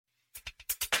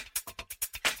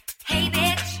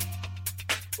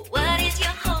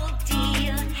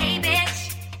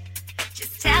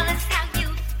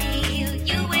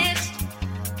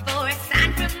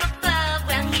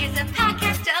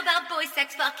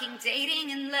Talking,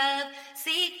 dating, and love.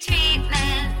 Seek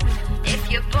treatment.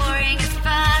 If you're boring as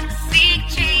fuck, seek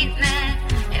treatment.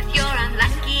 If you're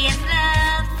unlucky in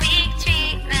love, seek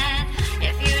treatment.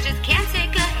 If you just can't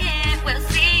take a hint, well,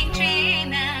 seek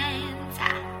treatment.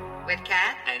 With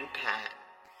Kat and Pat.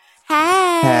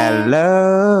 Hey.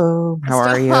 Hello. How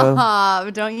are you?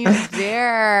 Stop. Don't you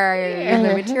dare use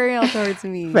the material towards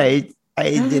me. Wait,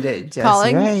 I did it just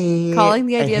right. Calling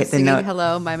the idea of singing note.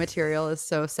 hello, my material is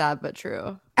so sad but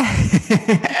true.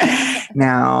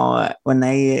 Now,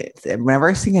 whenever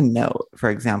I sing a note, for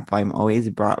example, I'm always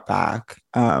brought back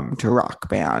to Rock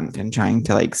Band and trying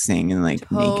to like sing and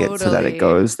like make it so that it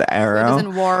goes the arrow. So it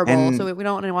doesn't warble. So we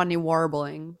don't want any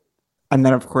warbling. And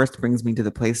that, of course, brings me to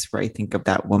the place where I think of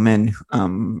that woman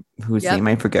whose name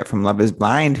I forget from Love is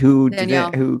Blind, who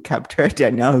kept her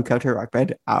Rock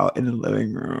Band out in the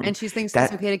living room. And she thinks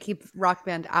it's okay to keep Rock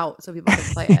Band out so people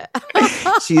can play it.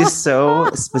 She's so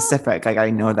specific. Like, I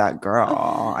know that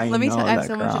girl. I have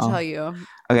so much to tell you.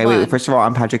 Okay, wait. First of all,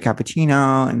 I'm Patrick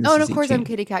Cappuccino. And of course, I'm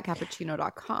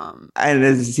KittyCatCappuccino.com. And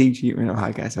this is a Seek Treatment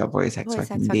podcast about boys, sex,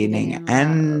 fucking, dating,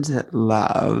 and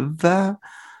love.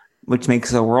 Which makes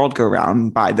the world go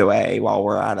round, by the way, while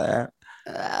we're at it.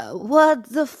 What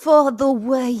for the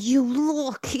way you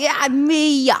look at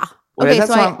me? What is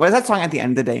that song at the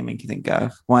end of the day make you think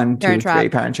of? 1, 2, 3,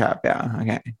 Parent Trap. Yeah,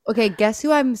 okay. Okay, guess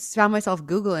who I found myself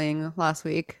Googling last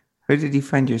week? Who did you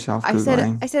find yourself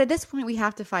Googling? I said at this point we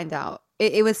have to find out.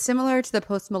 It was similar to the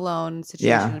Post Malone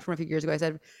situation from a few years ago. I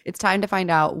said, it's time to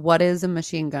find out what is a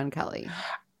Machine Gun Kelly.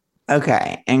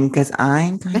 Okay, and because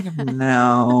I kind of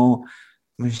know...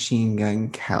 Machine Gun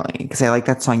Kelly, because I like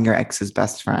that song Your Ex's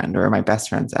Best Friend or My Best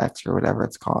Friend's Ex or whatever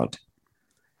it's called.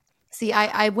 See,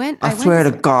 I swear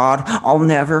to God I'll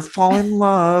never fall in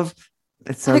love.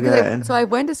 It's so good. So I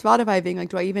went to Spotify being like,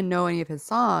 do I even know any of his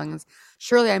songs?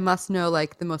 Surely I must know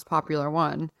like the most popular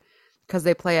one because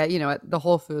they play at the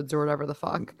Whole Foods or whatever the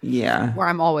fuck. Yeah, where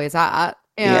I'm always at.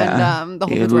 And the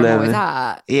Whole Foods where I'm always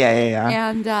at. Yeah.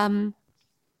 And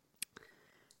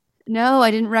no, I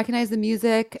didn't recognize the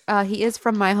music. He is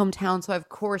from my hometown, so I, of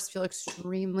course, feel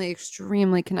extremely,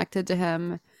 extremely connected to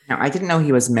him. Now, I didn't know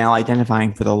he was male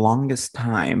identifying for the longest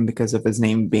time because of his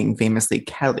name being famously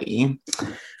Kelly.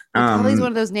 Kelly's one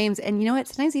of those names. And you know what?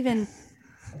 Sometimes even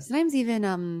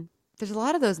there's a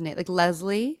lot of those names, like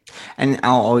Leslie. And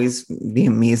the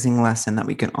amazing lesson that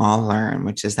we can all learn,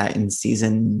 which is that in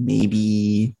season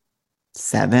maybe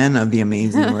 7 of The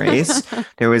Amazing Race,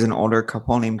 there was an older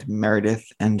couple named Meredith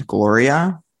and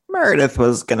Gloria. Meredith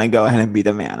was gonna go ahead and be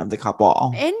the man of the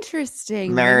couple.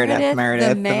 Interesting. Meredith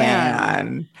the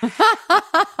man.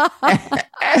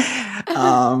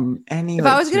 Anyway, if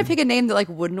I was gonna pick a name that like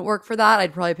wouldn't work for that,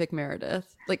 I'd probably pick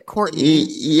Meredith. Like Courtney.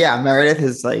 Yeah, Meredith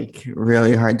is like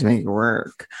really hard to make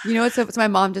work. You know what? So my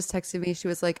mom just texted me. She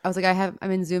was like,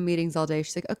 I'm in Zoom meetings all day.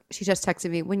 She's like, she just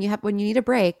texted me, when you need a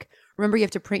break, remember you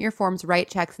have to print your forms, write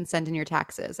checks, and send in your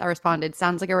taxes. I responded,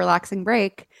 sounds like a relaxing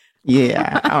break.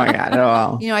 Yeah. Oh my God.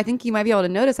 Oh. I think you might be able to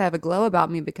notice I have a glow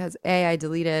about me because I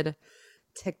deleted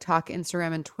TikTok,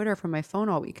 Instagram, and Twitter from my phone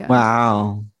all weekend.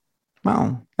 Wow.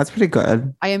 That's pretty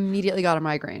good. I immediately got a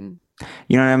migraine.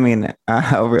 You know what I mean?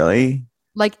 Oh, really?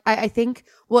 Like I think.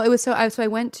 Well, it was so I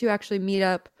went to actually meet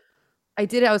up. I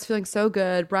did it. I was feeling so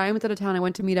good. Brian was out of town. I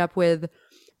went to meet up with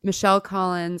Michelle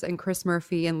Collins and Chris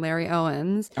Murphy and Larry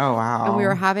Owens. Oh, wow. And we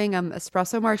were having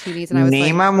espresso martinis. And I was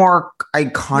Name a more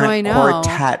iconic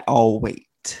quartet. Oh, wait.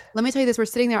 Let me tell you this. We're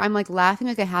sitting there. I'm like laughing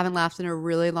like I haven't laughed in a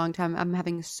really long time. I'm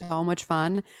having so much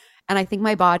fun. And I think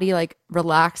my body like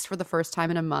relaxed for the first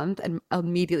time in a month. And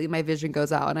immediately my vision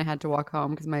goes out and I had to walk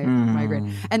home because my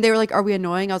migraine. And they were like, are we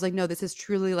annoying? I was like, no, this is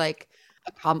truly like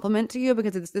a compliment to you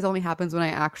because this only happens when I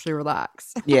actually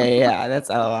relax. Yeah. That's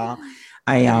LOL.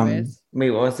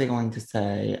 Wait, what was I going to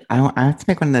say? I have to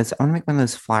make one of those. I want to make one of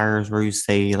those flyers where you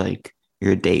say like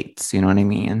your dates. You know what I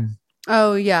mean?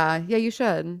 Oh yeah, you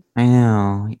should. I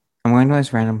know. I'm going to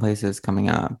those random places coming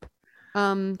up.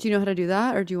 Do you know how to do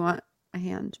that, or do you want a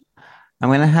hand? I'm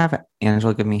going to have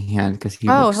Angela give me a hand because he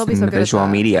works in the visual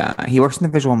media. He works in the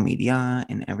visual media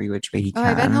in every which way he can.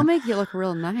 I bet he'll make you look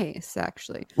real nice,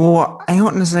 actually. Well, I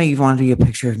don't necessarily want to do a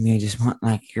picture of me. I just want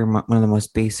like one of the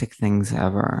most basic things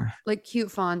ever. Like cute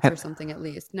fonts or something at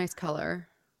least. Nice color.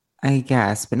 I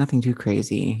guess, but nothing too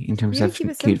crazy in terms of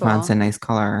cute fonts and nice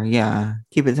color. Yeah.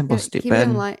 Keep it simple, stupid.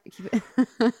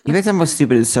 Keep it simple,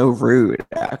 stupid is so rude,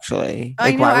 actually.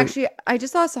 I know, actually, I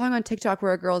just saw a song on TikTok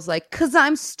where a girl's like, 'cause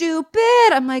I'm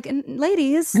stupid. I'm like,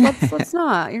 ladies, let's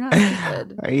not. You're not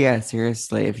stupid. Yeah,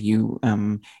 seriously. If you,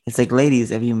 it's like,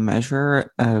 ladies, if you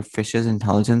measure a fish's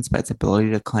intelligence by its ability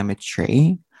to climb a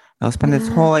tree, They'll spend its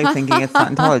whole life thinking it's not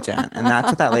intelligent. And that's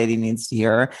what that lady needs to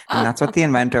hear. And that's what the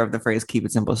inventor of the phrase keep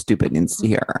it simple, stupid needs to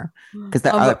hear. Because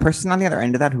the other person on the other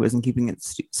end of that who isn't keeping it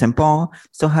simple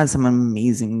still has some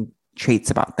amazing traits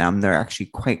about them. They're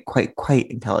actually quite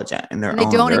intelligent in their own They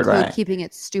don't weird include way. keeping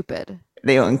it stupid.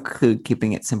 They don't include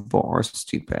keeping it simple or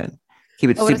stupid. Keep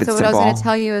it stupid, So what simple. I was going to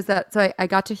tell you is that, so I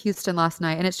got to Houston last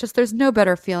night, and it's just, there's no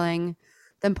better feeling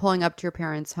than pulling up to your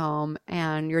parents' home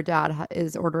and your dad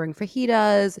is ordering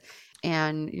fajitas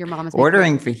and your mom is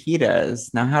ordering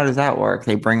fajitas. Now, how does that work?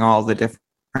 They bring all the different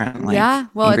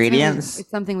ingredients. It's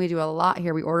something we do a lot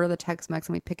here. We order the Tex-Mex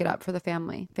and we pick it up for the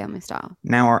family style.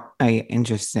 Now,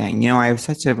 interesting. I have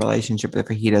such a relationship with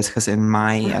fajitas because in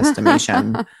my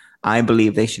estimation, I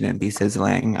believe they shouldn't be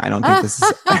sizzling. I don't think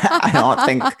I don't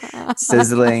think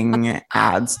sizzling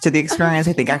adds to the experience.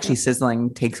 I think actually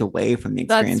sizzling takes away from the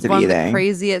experience of eating. That's one of the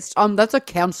craziest. That's a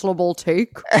cancelable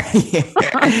take.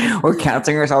 We're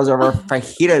canceling ourselves over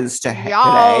fajitas today.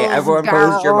 Everyone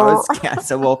post your most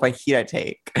cancelable fajita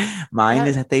take. Mine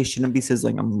is that they shouldn't be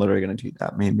sizzling. I'm literally going to tweet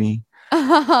that maybe.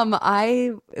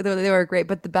 They were great,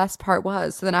 but the best part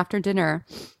was, so then after dinner,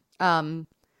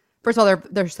 first of all,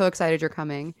 they're so excited you're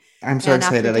coming. I'm so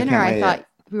excited. After dinner, I thought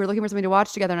we were looking for something to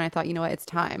watch together, and I thought, you know what, it's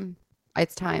time.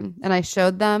 It's time. And I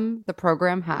showed them the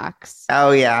program Hacks.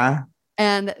 Oh yeah.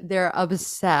 And they're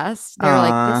obsessed. They're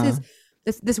like,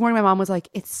 this morning my mom was like,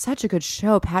 it's such a good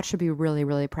show. Pat should be really,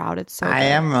 really proud. It's so good. I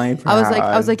am really proud.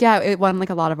 I was like, yeah, it won like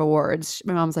a lot of awards.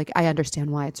 My mom's like, I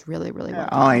understand why it's really, really well done.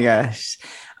 Oh my gosh.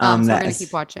 So we're gonna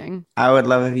keep watching. I would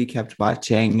love if you kept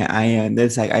watching. I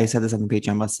said this on the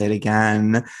Patreon, I'll say it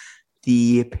again.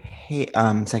 The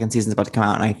second season is about to come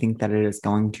out, and I think that it is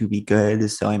going to be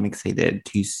good. So I'm excited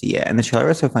to see it. And the trailer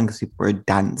was so fun because people were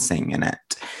dancing in it,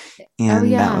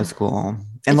 and that was cool.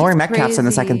 And Laurie Metcalf's in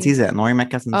the second season. Laurie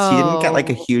Metcalf's, she didn't get like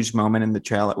a huge moment in the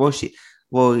trailer.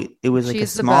 Well, it was like a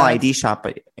small ID shot,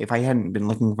 but if I hadn't been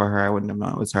looking for her, I wouldn't have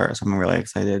known it was her. So I'm really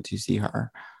excited to see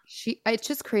her. It's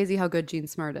just crazy how good Jean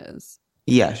Smart is.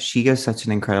 Yeah, she gives such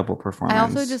an incredible performance. I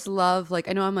also just love,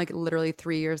 I know I'm literally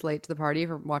 3 years late to the party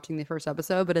for watching the first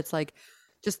episode, but it's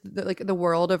just the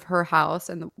world of her house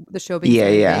and the show being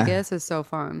in Vegas is so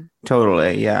fun.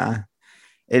 Totally, yeah.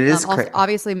 It is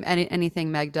obviously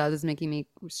anything Meg does is making me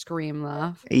scream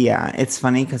laugh. Yeah, it's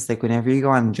funny because whenever you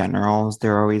go on generals,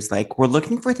 they're always like, we're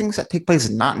looking for things that take place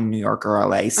not in New York or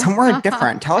LA, somewhere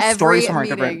different. Tell us stories somewhere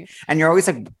different. And you're always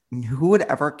like, who would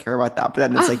ever care about that? But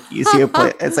then it's like you see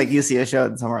you see a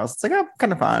show somewhere else. It's like, oh,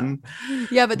 kind of fun.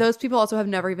 Yeah, but those people also have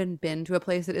never even been to a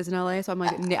place that is in LA. So I'm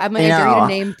like, I dare you to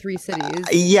name 3 cities.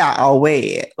 Yeah, I'll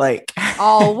wait.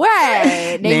 I'll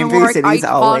wait. Name 3 cities.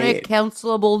 Iconic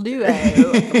cancelable duo.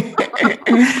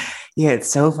 Yeah, it's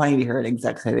so funny to hear an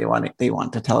exec say they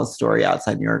want to tell a story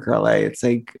outside New York or LA. It's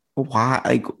like,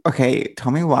 why? Okay,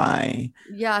 tell me why.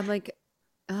 Yeah, I'm like,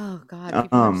 oh God.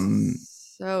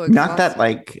 So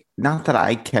exhausted. Not that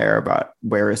I care about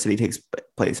where a city takes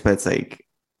place, but it's like,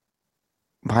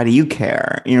 why do you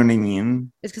care? You know what I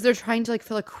mean? It's because they're trying to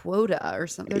fill a quota or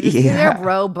something. They're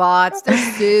robots. They're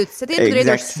suits. At the end of the day,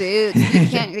 they're suits.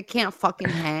 They can't fucking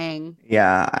hang.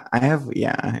 Yeah,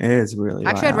 it is really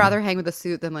Actually, wild. I'd rather hang with a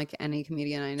suit than any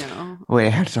comedian I know. Wait, I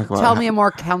have to talk about. Tell me a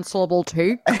more cancelable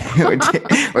take.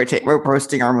 we're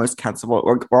posting our most cancelable.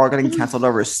 We're all getting canceled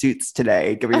over suits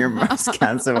today. Give me your most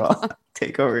cancelable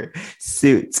takeover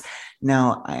suits.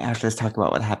 Now, I have to just talk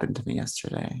about what happened to me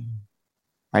yesterday.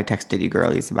 I texted you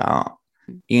girlies about,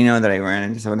 that I ran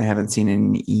into someone I haven't seen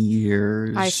in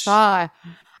years. I saw.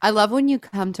 I love when you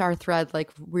come to our thread,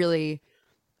 really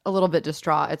a little bit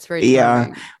distraught. It's very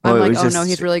charming. Well, I'm no,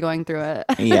 he's really going through it.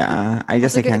 Yeah. I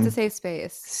just it's a safe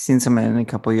space. Seen someone in a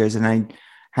couple of years, and I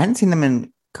hadn't seen them in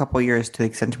a couple of years to the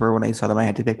extent where when I saw them, I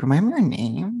had to remember her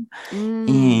name.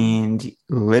 And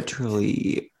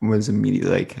literally was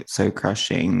immediately so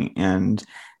crushing. And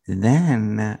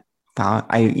then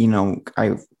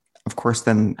of course,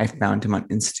 then I found him on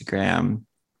Instagram,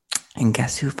 and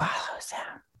guess who follows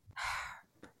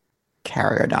him?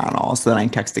 Carrie O'Donnell. So then I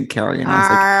texted Carrie and I was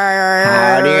like,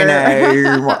 how do you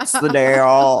know? What's the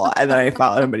deal? And then I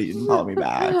followed him, but he didn't follow me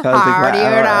back. So I was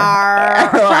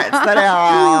like, what's the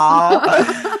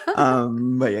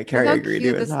deal? But yeah, Carrie agreed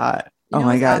it was hot. Oh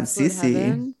my God,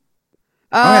 Cece.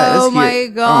 Oh my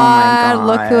God,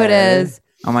 look who it is.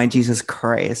 Oh my Jesus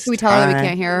Christ. Should we tell her that we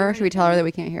can't hear her? Should we tell her that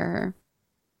we can't hear her?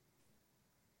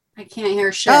 I can't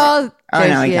hear shit. No, we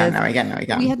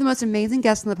can. We have the most amazing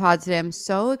guest on the pod today. I'm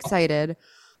so excited.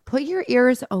 Put your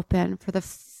ears open for the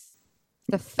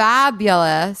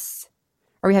fabulous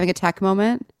Are we having a tech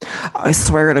moment? I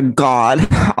swear to God,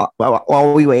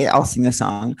 while we wait, I'll sing the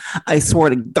song. I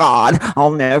swear to God, I'll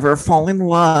never fall in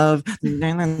love.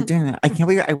 I can't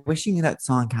believe. I wish you knew that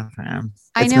song, Catherine.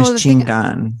 I It's know, the Machine thing-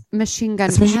 Gun. Machine Gun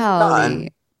It's Machine Kelly. Gun.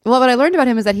 Well, what I learned about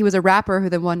him is that he was a rapper who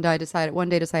then one day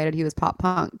decided he was pop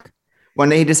punk. One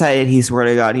day he decided he swore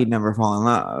to God he'd never fall in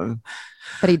love.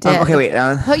 But he did. Okay, wait.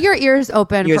 Put your ears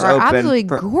open Ears for our open absolutely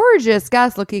for- gorgeous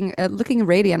guest, looking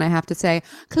radiant. I have to say,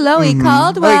 Chloe Mhm.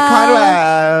 Caldwell. Wait,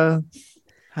 Caldwell.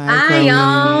 Hi, Chloe.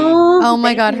 y'all. Oh my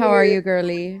Thank God, you. how are you,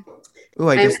 girly? Ooh,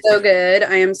 I I'm just so good.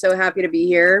 I am so happy to be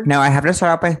here. No, I have to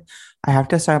start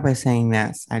by saying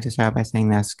this.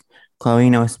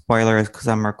 Chloe, no spoilers because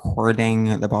I'm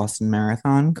recording the Boston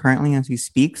Marathon currently as we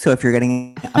speak. So if you're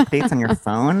getting updates on your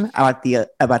phone about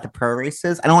the pro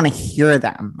races, I don't want to hear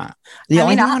them. The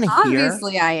only thing I want to hear,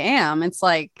 obviously I am. It's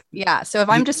like, yeah. So if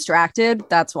I'm distracted,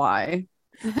 that's why.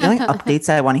 the only updates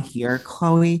I want to hear,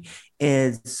 Chloe,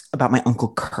 is about my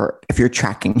Uncle Kurt. If you're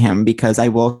tracking him, because I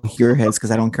will hear his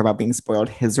because I don't care about being spoiled.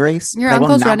 His race. Your I will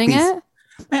uncle's not running be- it?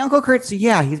 My Uncle Kurt's,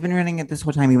 yeah, he's been running it this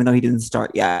whole time, even though he didn't start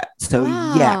yet. So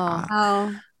Wow. yeah.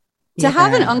 Oh, to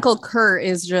have an Yeah. Uncle Kurt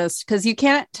is just because you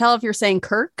can't tell if you're saying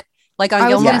Kirk, like on I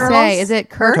was Gilmore gonna Girls. say, is it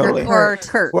Kirk Totally. or or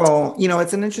Kurt? Well,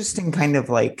 it's an interesting kind of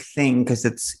like thing because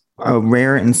it's a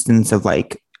rare instance of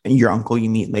like your uncle you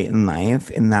meet late in life,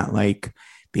 in that like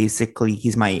basically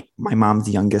he's my mom's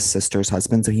youngest sister's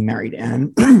husband, so he married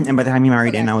in, and by the time he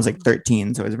married in, I was like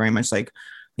 13, so it was very much like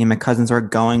me and my cousins were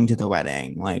going to the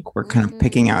wedding, like we're kind of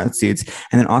picking out suits,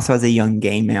 and then also as a young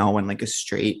gay male, when like a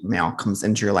straight male comes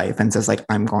into your life and says like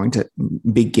I'm going to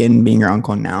begin being your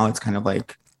uncle now, it's kind of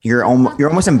like you're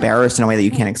almost embarrassed in a way that you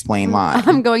can't explain why.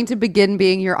 I'm going to begin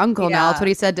being your uncle now. That's what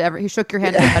he said to he shook your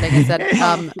hand at the wedding and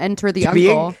said, enter the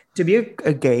uncle. To be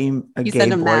a gay You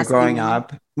send a boy mask growing email.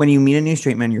 up, when you meet a new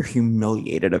straight man, you're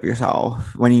humiliated of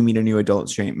yourself. When you meet a new adult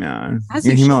straight man, As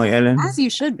you're you should. humiliated. As you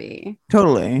should be.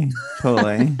 Totally.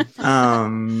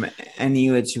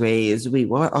 Any which ways. Wait,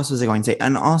 what else was I going to say?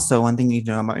 And also, one thing you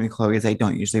know about me, Chloe, is I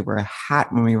don't usually wear a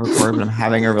hat when we record, but I'm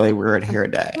having a really weird hair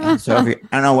day. So I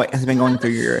don't know what has been going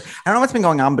through I don't know what's been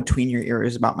going on between your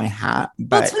ears about my hat.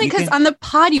 But Well, it's funny because on the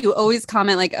pod you always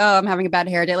comment like, "Oh, I'm having a bad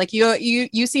hair day." Like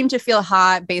you seem to feel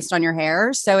hot based on your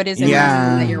hair, so it is interesting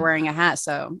Yeah. that you're wearing a hat.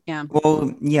 So yeah,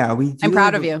 well, yeah, we. I'm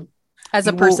proud of you. As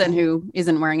a Well- person who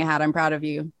isn't wearing a hat, I'm proud of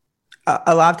you.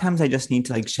 A lot of times I just need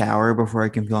to like shower before I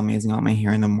can feel amazing about my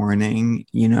hair in the morning,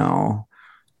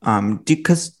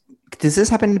 because does this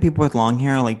happen to people with long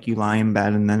hair? Like you lie in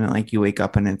bed and then like you wake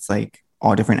up and it's like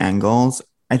all different angles.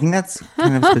 I think that's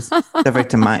kind of specific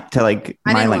to my didn't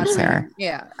length watch hair. that.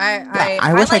 Yeah,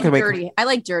 I wish I like could wake- dirty. I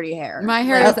like dirty hair. My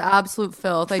hair Like, is absolute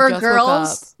filth. I for just woke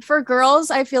up.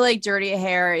 girls, I feel like dirty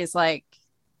hair is like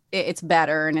it's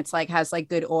better and it's like has like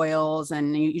good oils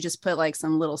and you just put like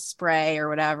some little spray or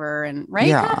whatever and right,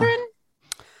 Yeah. Catherine?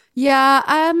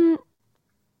 Yeah,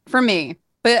 For me.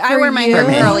 But I For wear my you? hair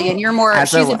curly and you're more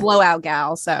As a she's a wo- blowout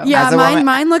gal. So yeah, As a woman-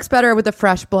 mine looks better with a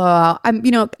fresh blowout. I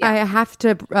Yeah. have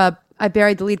to. I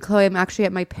buried the lead, Chloe. I'm actually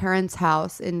at my parents'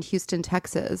 house in Houston,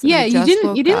 Texas. and yeah, I you just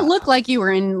didn't woke look up. like you were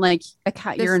in like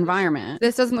your This- environment.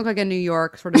 This doesn't look like a New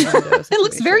York sort of window. It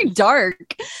looks very situation.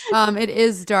 dark. It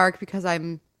is dark because I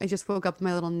just woke up in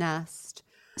my little nest.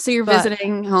 So you're But-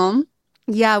 visiting home?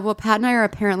 Yeah, well, Pat and I are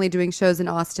apparently doing shows in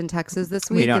Austin, Texas this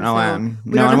week. We don't and know so when.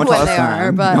 We don't know will tell when us they are,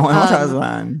 when. but No one will tell us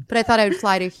when. but I thought I would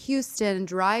fly to Houston and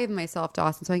drive myself to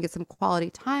Austin so I can get some quality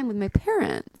time with my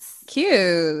parents.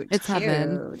 Cute. It's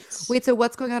heaven. Cute. Wait, so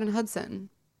what's going on in Hudson?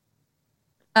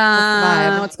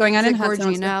 Vibe. What's going on Is in it Hudson?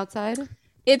 Georgina outside?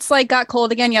 It's like got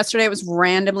cold again yesterday. It was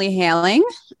randomly hailing.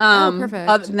 perfect.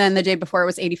 Other than the day before, it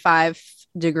was 85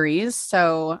 degrees.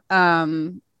 So,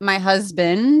 my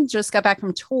husband just got back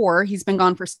from tour. He's been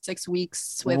gone for 6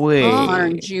 weeks with Wait.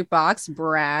 Modern Jukebox,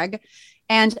 brag,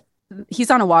 and he's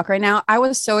on a walk right now. I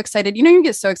was so excited. You know, you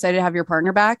get so excited to have your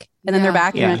partner back, and then they're Yeah.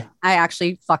 back, and Yeah. you're like, I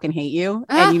actually fucking hate you.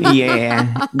 And you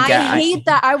Yeah. I hate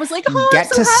that. I was like, oh, Get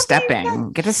I'm so to happy.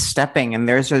 stepping. Get to stepping, and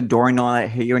there's a doorknob that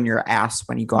hit you in your ass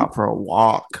when you go out for a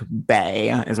walk. Bay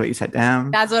is what you said to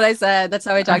him. That's what I said. That's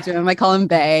how I talk to him. I call him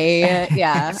Bay.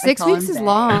 Yeah. I 6 call weeks him is Bay.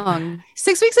 long.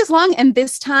 6 weeks is long. And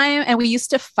this time, and we used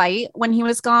to fight when he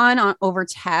was gone over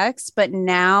text, but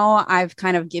now I've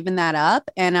kind of given that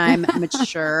up and I'm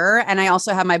mature. And I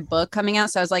also have my book coming out.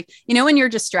 So I was like, when you're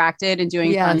distracted and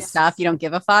doing fun Yes. stuff, you don't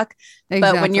give a fuck.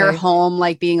 But when you're Exactly. home,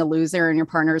 like being a loser and your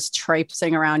partner's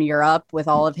traipsing around Europe with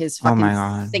all of his Oh fucking my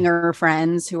God. singer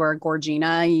friends who are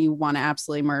Gorgina, you want to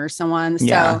absolutely murder someone.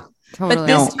 Yeah. So Totally. but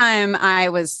this time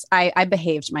I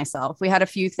behaved myself. We had a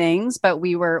few things, but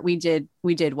we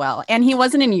did well. And he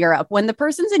wasn't in Europe. When the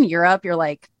person's in Europe, you're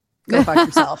like, go fuck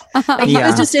yourself. Like, he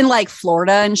was just in like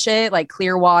Florida and shit, like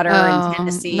Clearwater and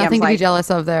Tennessee. Nothing to be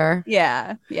jealous of there.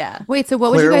 Yeah. Wait, so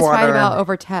what would you guys fight about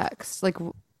over text? Like,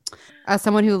 as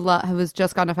someone who was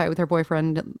just got in a fight with her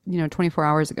boyfriend, 24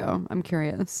 hours ago, I'm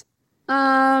curious.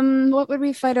 What would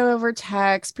we fight over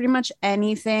text? Pretty much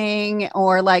anything.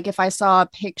 Or like if I saw a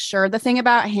picture, the thing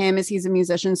about him is he's a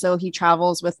musician, so he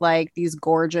travels with like these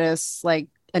gorgeous, like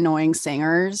annoying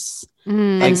singers.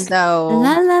 And so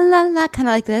la la la la, kind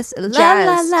of like this,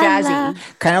 jazzy,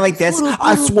 kind of like this.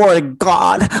 I swear to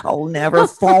God, I'll never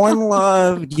fall in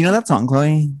love. Do you know that song,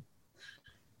 Chloe?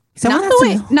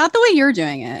 Not the way you're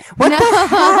doing it. What the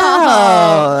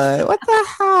hell? What the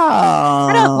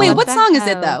hell? Wait, what song is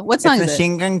it though? What song is it?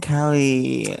 Machine Gun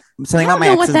Kelly. Something I about don't know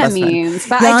my what ex's that best friend. means,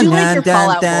 but I do like your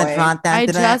Fall Out Boy. I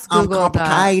just googled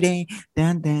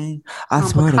that. I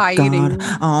swear to God,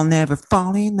 I'll never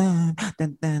fall in love.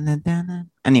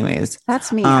 Anyways,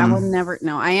 that's me. I would never.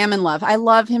 No, I am in love. I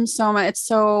love him so much. It's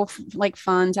so like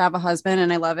fun to have a husband,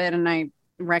 and I love it, and I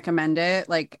recommend it.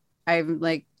 Like I'm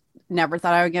like. Never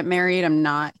thought I would get married. I'm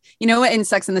not, in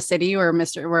Sex and the City where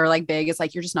like Big is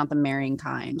like, you're just not the marrying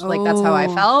kind. Like that's how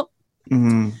I felt.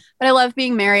 Mm-hmm. But I love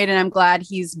being married and I'm glad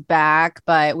he's back.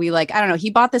 But we I don't know. He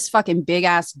bought this fucking big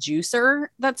ass juicer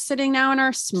that's sitting now in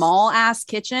our small ass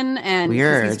kitchen. And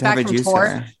he's back from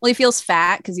tour. Well, he feels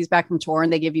fat because he's back from tour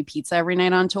and they give you pizza every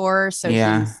night on tour. So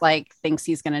he's like, thinks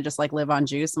he's going to just like live on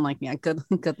juice. I'm like, yeah, good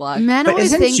luck. Men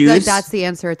always think that that's the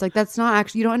answer. It's like, that's not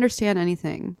actually, you don't understand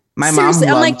anything. Seriously,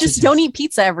 I'm like, just don't eat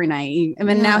pizza every night. And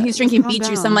then now he's drinking beet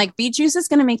juice. I'm like, beet juice is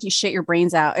going to make you shit your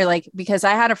brains out. Or like, because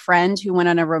I had a friend who went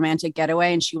on a romantic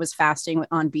getaway and she was fasting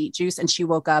on beet juice and she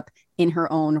woke up in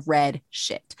her own red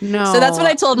shit. No. So that's what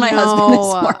I told my husband this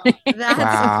morning.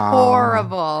 That's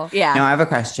horrible. Yeah. No, I have a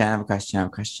question.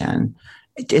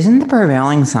 Isn't the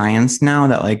prevailing science now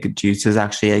that like juice is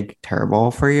actually like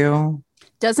terrible for you?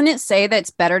 Doesn't it say that it's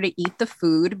better to eat the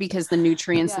food because the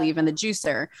nutrients leave in the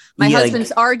juicer? My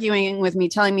husband's arguing with me,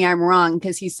 telling me I'm wrong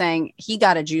because he's saying he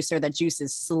got a juicer that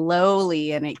juices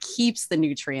slowly and it keeps the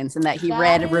nutrients and that he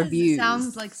read reviews.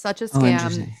 Sounds like such a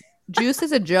scam. Juice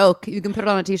is a joke. You can put it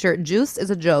on a t-shirt. Juice is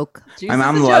a joke. My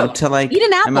mom loved to like eat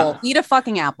an apple. Eat a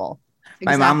fucking apple.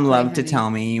 My mom loved to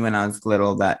tell me when I was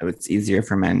little that it's easier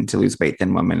for men to lose weight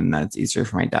than women, and that it's easier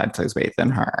for my dad to lose weight than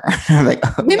her. Like,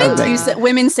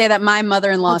 women say that. My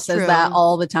mother-in-law says that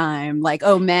all the time. Like,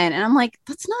 oh, men, and I'm like,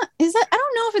 that's not. Is that? I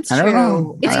don't know if it's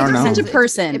true. It's person to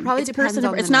person. It probably depends.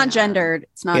 It's not gendered.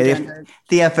 It's not gendered.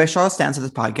 The official stance of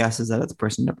this podcast is that it's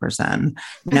person to person.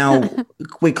 Now,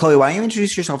 wait, Chloe, why don't you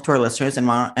introduce yourself to our listeners, and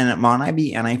why don't I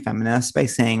be anti-feminist by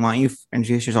saying, why don't you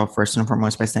introduce yourself first and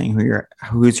foremost by saying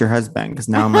who's your husband? Because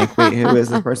now I'm like, wait, who is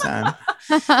this person?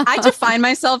 I define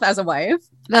myself as a wife.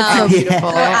 That's so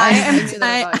beautiful.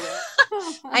 I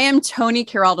am Tony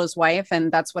Curaldo's wife,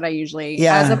 and that's what I usually.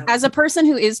 As a person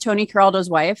who is Tony Curaldo's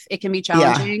wife, it can be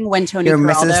challenging when You're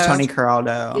Mrs. Tony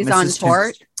Curaldo is on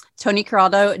tour.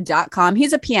 TonyCuraldo.com.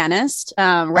 He's a pianist,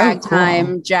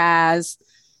 ragtime, jazz.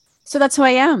 So that's who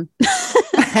I am.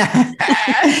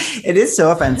 It is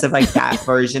so offensive, like that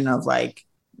version of like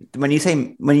when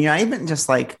you're not even just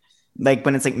like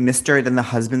when it's like Mr. then the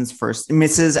husband's first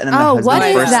Mrs. and then the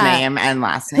husband's first name and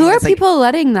last name. Who are people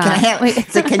letting that?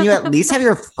 It's like, can you at least have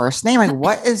your first name? Like,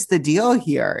 what is the deal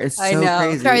here? It's so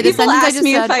crazy. Sorry, people ask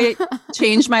me if I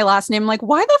changed my last name. I'm like,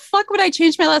 why the fuck would I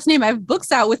change my last name? I have books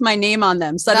out with my name on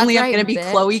them. Suddenly I'm going to be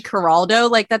Chloe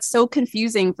Curaldo. Like, that's so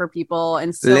confusing for people.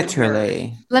 And so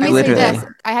literally. Let me say this.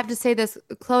 I have to say this,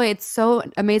 Chloe, it's so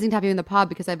amazing to have you in the pod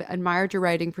because I've admired your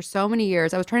writing for so many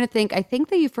years. I was trying to think, I think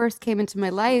that you first came into my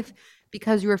life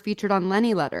because you were featured on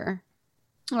Lenny Letter.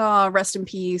 Oh, rest in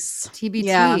peace. TBT.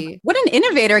 Yeah. What an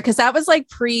innovator, because that was like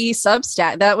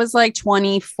pre-Substack. That was like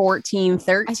 2014,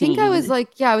 13. I think I was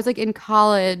like in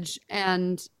college,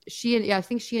 and I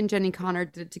think she and Jenny Connor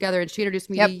did it together, and she introduced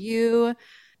me to you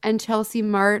and Chelsea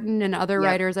Martin and other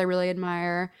writers I really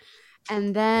admire.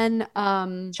 And then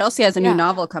Chelsea has a new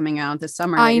novel coming out this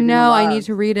summer. I know. I need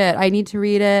to read it. It's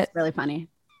really funny.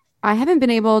 I haven't been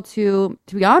able to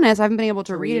be honest, I haven't been able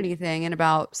to read anything in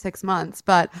about 6 months,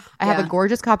 but I have a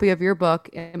gorgeous copy of your book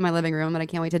in my living room that I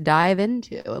can't wait to dive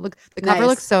into. The cover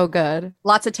looks so good.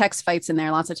 Lots of text fights in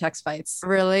there. Lots of text fights.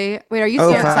 Really? Wait, are you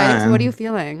so excited? So what are you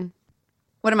feeling?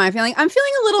 What am I feeling? I'm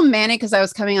feeling a little manic because I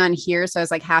was coming on here. So I was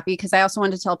like happy because I also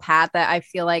wanted to tell Pat that I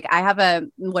feel like I have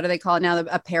what do they call it now?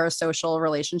 A parasocial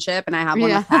relationship. And I have one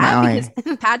with Pat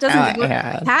because Pat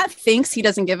doesn't Pat thinks he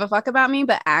doesn't give a fuck about me,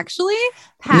 but actually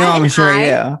Pat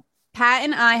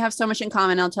and I have so much in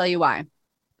common. I'll tell you why.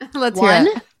 Let's hear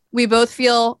it. We both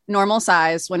feel normal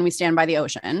size when we stand by the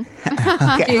ocean.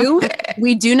 Okay. 2,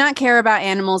 we do not care about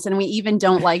animals and we even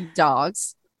don't like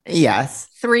dogs. Yes.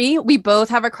 3, we both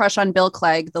have a crush on Bill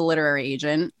Clegg, the literary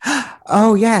agent.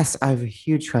 Oh, yes. I have a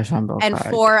huge crush on Bill And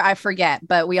Clegg. 4, I forget,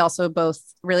 but we also both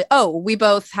we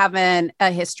both have a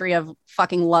history of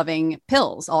fucking loving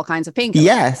pills, all kinds of painkillers.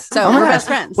 Yes. So Oh my we're God. best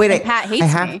friends. Wait, And Pat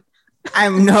hates me.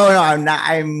 I'm not.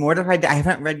 I'm mortified. I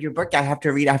haven't read your book. I have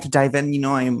to read. I have to dive in.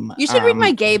 You should read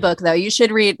my gay book though. You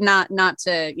should read not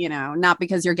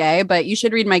because you're gay, but you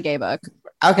should read my gay book.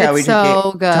 Okay, It's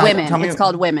so good. Women. It's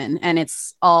called Women, and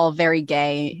it's all very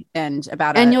gay and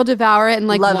about And you'll devour it in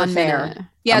like love 1 affair. minute.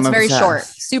 Yeah, I'm it's very obsessed. short.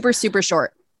 Super, super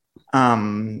short.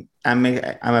 I'm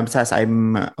obsessed.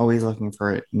 I'm always looking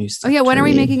for new stuff. Oh yeah, when to are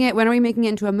we read. making it? When are we making it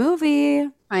into a movie?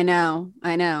 I know.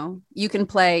 You can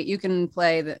play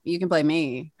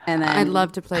me, and then I'd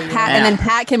love to play you. Pat, and then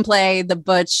Pat can play the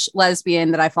butch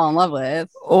lesbian that I fall in love with.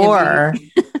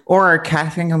 Or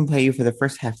Catherine can play you for the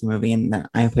first half of the movie, and then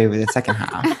I play for the second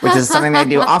half, which is something I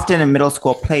do often in middle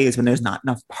school plays when there's not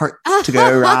enough parts to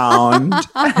go around. Oh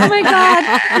my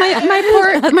god,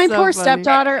 my so poor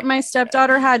funny. My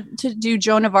stepdaughter had to do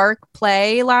Joan of Arc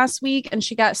play last week, and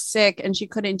she got sick, and she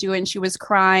couldn't do it, and she was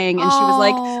crying, and she was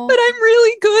like, Oh. "But I'm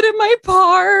really good at my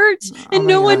part, and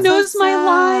my no one God. knows So my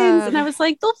lines." sad. And I was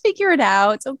like, "They'll figure it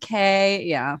out. It's okay."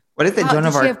 Yeah, What is the Oh, Joan did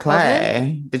of she Arc have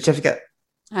play? Did she have to get?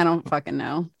 I don't fucking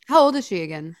know. How old is she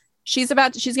again? She's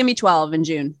gonna be 12 in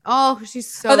June. Oh,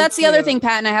 she's so. Oh, that's the other cute. thing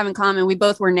Pat and I have in common. We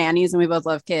both were nannies and we both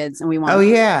love kids and we want. Oh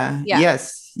yeah. Yeah.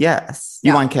 Yes. You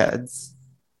Yeah. want kids?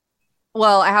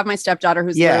 Well, I have my stepdaughter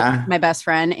who's Yeah. my best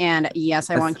friend, and yes,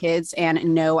 I want kids.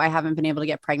 And no, I haven't been able to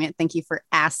get pregnant. Thank you for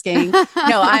asking.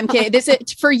 No, I'm kidding. This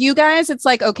is for you guys. It's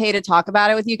like okay to talk about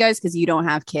it with you guys because you don't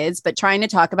have kids, but trying to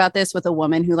talk about this with a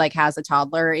woman who like has a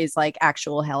toddler is like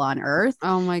actual hell on earth.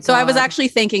 Oh my god. So I was actually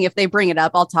thinking if they bring it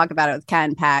up, I'll talk about it with Kat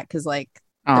and Pat because like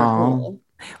they're cool.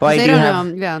 Well, I they do don't have.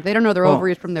 know. Yeah, they don't know their Well-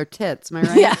 ovaries from their tits. Am I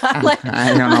right? Yeah, like, I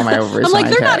don't know my ovaries. I'm like, my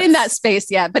they're not in tits. that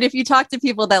space yet. But if you talk to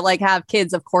people that like have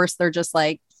kids, of course, they're just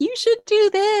like, you should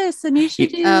do this and you should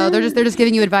do Oh, this. they're just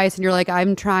giving you advice, and you're like,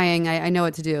 I'm trying. I know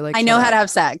what to do. Like I know shut how to up. have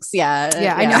sex. Yeah.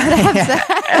 Yeah, I know how to have sex.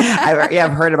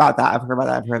 I've heard about that. I've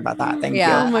heard about that. Thank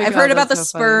Yeah. Oh my I've God, heard about the that's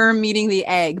so funny. sperm meeting the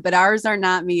egg, but ours are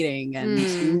not meeting and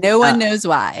Mm. no one knows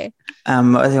why. you.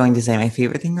 What was I going to say? My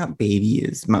favorite thing about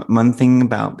babies. One thing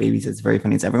about babies that's very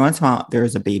funny is every once in a while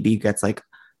there's a baby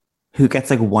who gets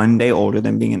like 1 day older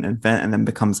than being an infant and then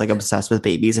becomes like obsessed with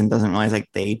babies and doesn't realize like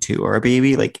they too are a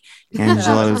baby. Like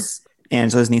Angela's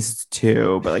niece is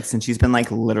 2, but like since she's been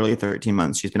like literally 13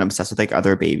 months, she's been obsessed with like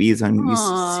other babies. When we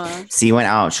Aw. see one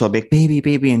out, she'll be like,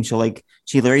 baby, and she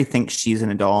literally thinks she's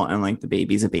an adult and like the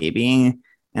baby's a baby.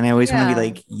 And I always want to be Yeah.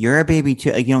 like, you're a baby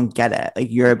too. Like you don't get it.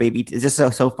 Like you're a baby. It's just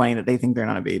so funny that they think they're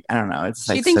not a baby. I don't know. It's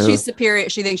She like thinks so, she's superior.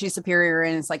 She thinks she's superior,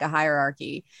 and it's like a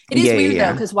hierarchy. It is Yeah, weird yeah.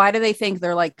 though, because why do they think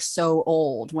they're like so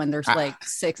old when they're like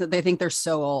 6? That they think they're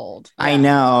so old. I Yeah.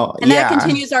 know. And yeah. that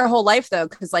continues our whole life though,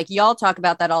 because like y'all talk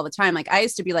about that all the time. Like I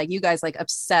used to be like you guys, like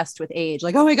obsessed with age.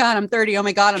 Like, oh my god, I'm 30. Oh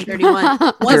my god, I'm 31.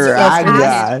 Once you Drag get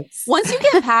past, us. once you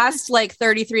get past like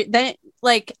 33, then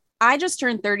like I just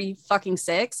turned 30 fucking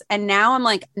 6, and now I'm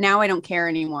like, now I don't care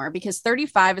anymore because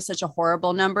 35 is such a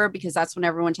horrible number because that's when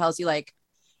everyone tells you like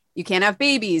you can't have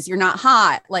babies, you're not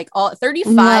hot. Like all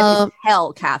 35 No. is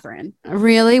hell, Catherine.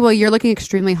 Really? Well, you're looking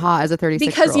extremely hot as a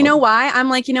 36. Because you know why? I'm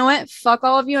like, you know what? Fuck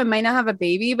all of you. I might not have a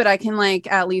baby, but I can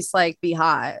like at least like be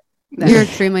hot. You're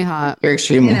extremely hot. You're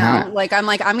extremely You know, hot. like I'm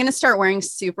gonna start wearing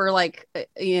super like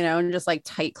and just like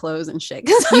tight clothes and shit.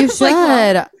 'Cause You it's like,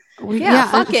 well, should.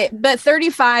 yeah, fuck it. But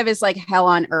 35 is like hell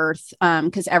on earth.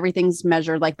 Because everything's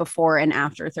measured like before and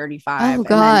after 35. Oh And then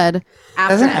God,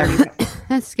 after Doesn't 35.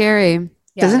 that's scary.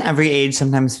 Yeah. Doesn't every age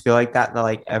sometimes feel like that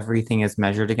like everything is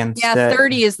measured against Yeah, it?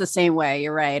 30 is the same way.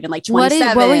 You're right. And like What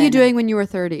 27. were you doing when you were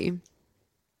 30?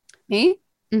 Me?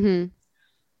 Mm-hmm.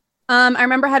 I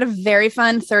remember I had a very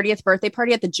fun 30th birthday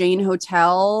party at the Jane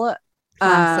Hotel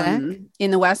Classic.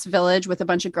 in the West Village with a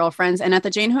bunch of girlfriends. And at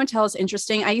the Jane Hotel is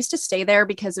interesting. I used to stay there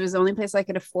because it was the only place I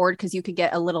could afford because you could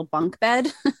get a little bunk bed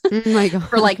Oh my God.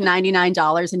 for like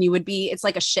 $99 and it's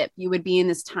like a ship. You would be in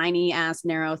this tiny ass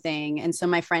narrow thing. And so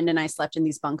my friend and I slept in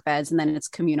these bunk beds and then it's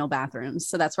communal bathrooms.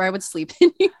 So that's where I would sleep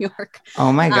in New York.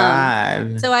 Oh my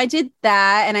God. So I did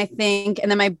that. And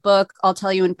then my book, I'll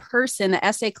tell you in person, the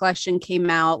essay collection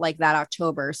came out like that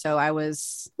October. So I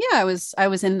was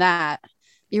in that.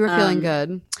 You were feeling Um,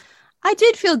 good. I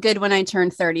did feel good when I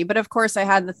turned 30, but of course I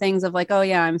had the things of like, oh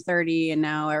yeah, I'm 30 and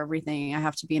now everything, I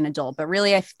have to be an adult. But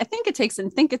really, I think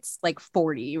it's like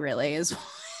 40 really is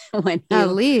when At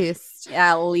you, least.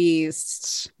 at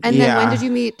least. And then when Yeah. did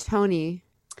you meet Tony?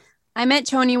 I met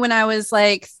Tony when I was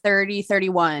like 30,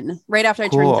 31, right after I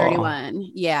turned Cool. 31.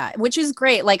 Yeah, which is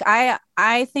great. Like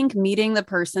I think meeting the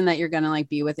person that you're going to like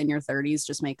be with in your 30s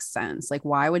just makes sense. Like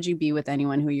why would you be with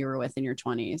anyone who you were with in your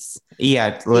 20s?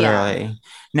 Yeah, literally.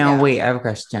 Now, Yeah. wait, I have a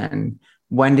question.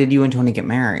 When did you and Tony get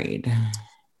married?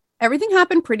 Everything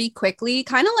happened pretty quickly,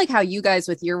 kind of like how you guys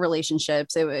with your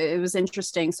relationships. It was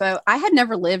interesting. So I had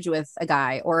never lived with a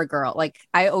guy or a girl. Like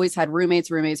I always had roommates.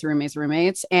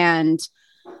 And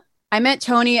I met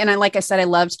Tony, and like I said, I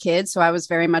loved kids. So I was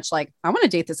very much like, I want to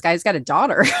date this guy. He's got a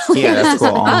daughter. Like, Yeah, this that's is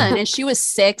cool. fun. And she was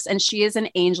 6, and she is an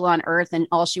angel on earth. And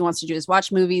all she wants to do is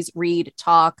watch movies, read,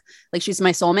 talk. Like she's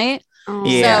my soulmate. Oh.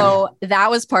 Yeah. So that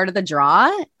was part of the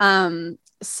draw.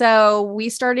 So we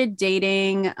started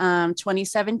dating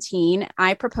 2017.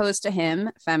 I proposed to him,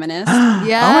 feminist. Oh my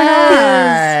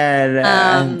Yes.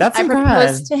 God. That's I incredible.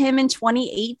 proposed to him in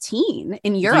 2018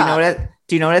 in Europe.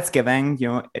 Do you know what it's giving? Do you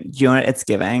know what it's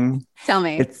giving? Tell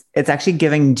me. It's actually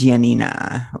giving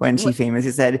Giannina when she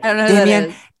famously said, I don't know who that Damien,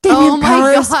 is. Damien Oh my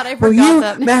Powers, God, I will forgot you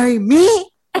that. marry me?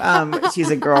 She's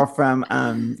a girl from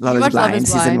Love is watched Love Blind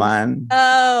is season Blind. 1.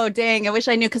 Oh, dang. I wish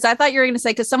I knew, because I thought you were going to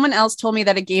say, because someone else told me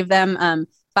that it gave them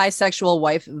bisexual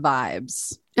wife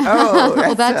vibes. Oh,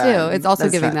 Well, that that's too. It's also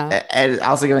that's giving fun. that. It's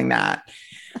also giving that.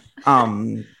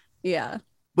 Yeah.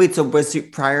 Wait, so was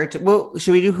it prior to? Well,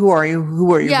 should we do who are you?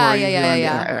 Who are you? Yeah, Who are you? yeah, Who are you?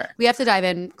 yeah. All right. We have to dive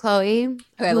in. Chloe, Okay,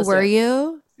 who let's do were it.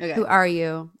 you? Okay. Who are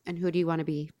you? And who do you want to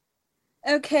be?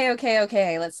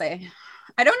 Okay. Let's say.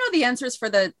 I don't know the answers for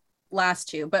the last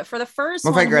two, but for the first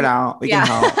We'll one, figure it out. We can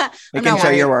help. We I'm can not show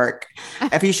worried. your work.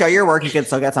 If you show your work, you can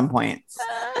still get some points.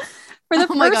 For the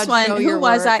Oh my first God, show one, your who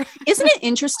was I? work. Isn't it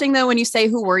interesting though, when you say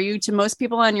who were you to most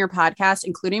people on your podcast,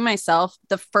 including myself,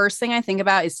 the first thing I think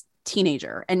about is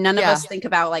teenager, and none of Yeah. us think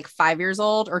about like 5 years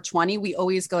old or 20. We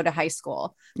always go to high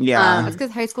school. Yeah. That's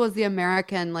because high school is the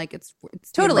American, like it's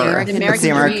Totally, the American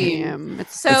American, dream. dream.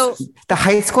 It's So The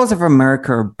high schools of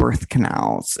America are birth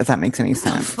canals, if that makes any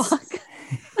sense. fuck.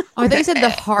 Oh, I thought you said the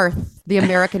hearth, the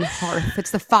American hearth.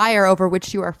 It's the fire over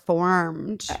which you are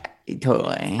formed.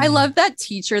 Totally. I love that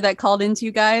teacher that called into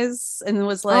you guys and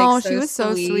was like, Oh, she was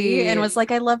so sweet. and was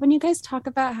like, I love when you guys talk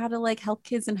about how to like help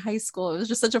kids in high school. It was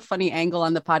just such a funny angle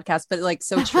on the podcast, but like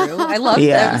so true. I love that.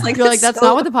 Yeah. It was like, You're like, that's so-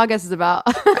 not what the podcast is about.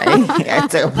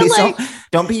 Please like-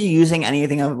 don't be using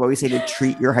anything of what we say to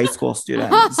treat your high school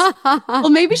students. Well,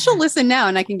 maybe she'll listen now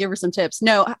and I can give her some tips.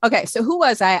 No. Okay. So who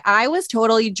was I? I was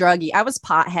totally druggy. I was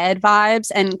pothead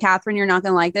vibes. And Catherine, you're not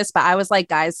going to like this, but I was like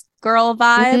guys, girl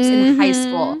vibes in high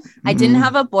school. I didn't Mhm.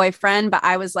 have a boyfriend, but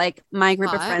I was like, my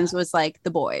group of Hot. friends was like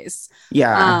the boys.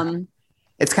 Yeah.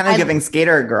 It's kind of I- giving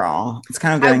skater girl. It's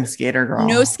kind of giving skater girl.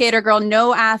 No skater girl,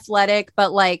 no athletic,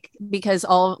 but like, because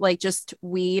all like just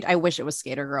weed. I wish it was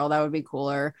skater girl. That would be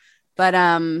cooler. But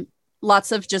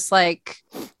lots of just like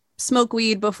smoke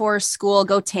weed before school,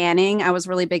 go tanning. I was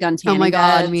really big on Oh tanning. my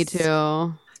God, beds. me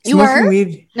too. You Smoking were?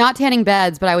 weed. Not tanning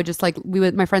beds, but I would just like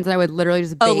my friends and I would literally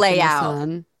just bake lay in the out.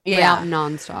 sun. Yeah. Lay out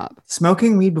nonstop.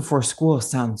 Smoking weed before school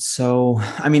sounds so.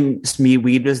 I mean,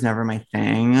 weed was never my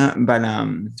thing, but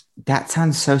that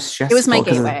sounds so stressful. It was my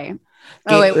 'cause of- gateway.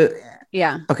 Oh,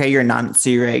 yeah. Okay, you're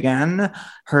Nancy Reagan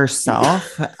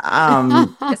herself. Yes,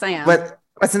 I am. But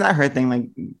wasn't that her thing? Like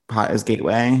pot is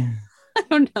gateway. I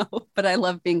don't know, but I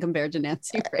love being compared to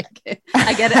Nancy Reagan.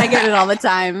 I get it all the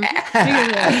time.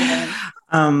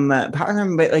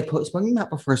 But like smoking pot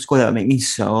before school, that would make me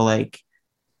so like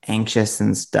anxious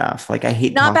and stuff. Like I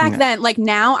hate Not talking- back then. Like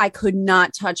now, I could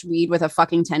not touch weed with a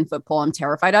fucking 10-foot pole. I'm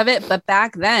terrified of it. But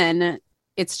back then,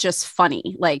 it's just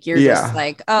funny. Like you're Yeah. just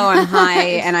like, oh, I'm high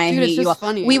and I Dude, it's hate you just all.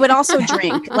 funny. We would also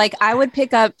drink. Like I would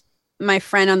pick up my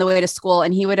friend on the way to school,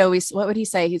 and he would always, what would he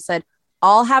say? He said,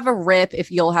 I'll have a rip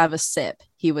if you'll have a sip,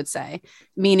 he would say,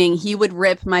 meaning he would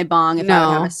rip my bong if I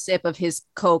would have No. a sip of his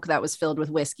Coke that was filled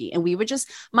with whiskey. And we would just,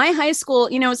 my high school,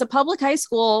 it was a public high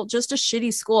school, just a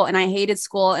shitty school. And I hated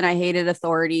school and I hated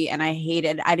authority and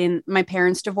my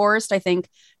parents divorced, I think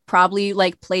probably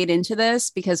like played into this,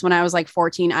 because when I was like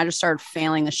 14, I just started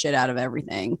failing the shit out of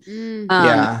everything. Mm.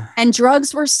 Yeah. And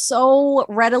drugs were so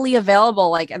readily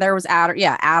available. Like there was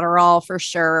Adderall for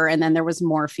sure. And then there was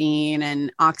morphine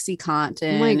and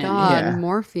OxyContin. Oh my and- God, Yeah.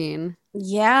 morphine.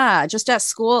 yeah. Just at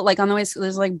school, like on the way,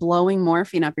 there's like blowing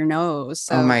morphine up your nose.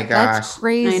 So Oh my That's gosh.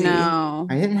 crazy. I know.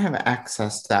 I didn't have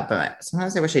access to that, but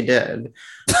sometimes I wish I did.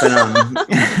 But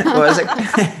what was it?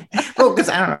 Well, because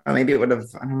I don't know. Maybe it would have.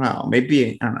 I don't know.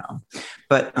 Maybe I don't know.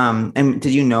 But and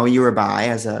did you know you were bi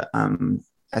as a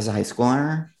high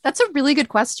schooler? That's a really good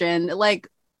question. Like,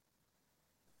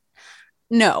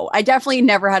 no, I definitely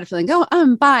never had a feeling, oh,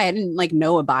 I'm bi. I didn't like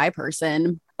know a bi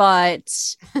person, but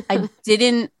I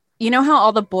didn't, you know how all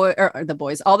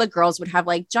all the girls would have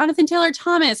like Jonathan Taylor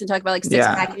Thomas and talk about like six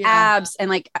pack abs. And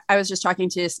like, I was just talking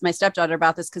to my stepdaughter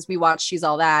about this because we watched She's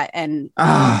All That. And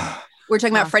we're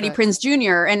talking about Freddie Prinze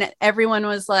Jr. And everyone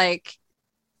was like,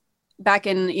 back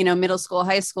in, middle school,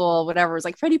 high school, whatever, was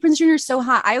like, Freddie Prinze Jr. is so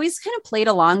hot. I always kind of played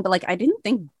along, but like, I didn't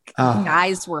think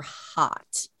guys were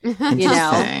hot,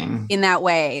 in that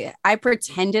way. I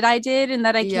pretended I did and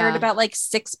that I cared about like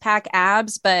 6-pack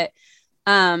abs. But,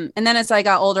 and then as I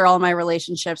got older, all my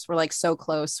relationships were like so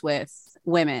close with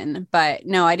women. But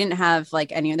no, I didn't have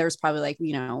like any, there was probably like,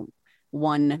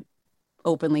 one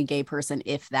openly gay person,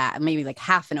 if that, maybe like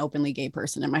half an openly gay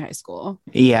person in my high school.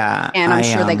 Yeah. And I'm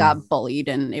sure they got bullied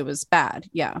and it was bad.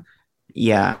 Yeah.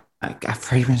 Yeah.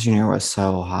 Freddie Prinze Jr. was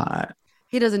so hot.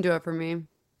 He doesn't do it for me.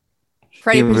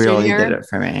 Freddie He Prinze really Jr. did it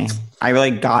for me. I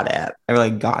really got it.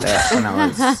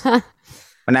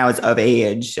 when I was of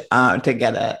age to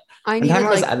get it. I needed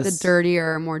like the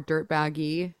dirtier, more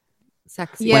dirtbaggy,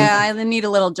 sexy. Yeah, I need a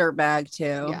little dirt bag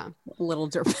too. Yeah. A little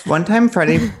dirt bag. One time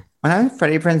Freddie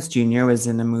Prinze Jr. was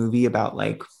in a movie about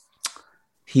like,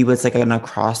 he was like an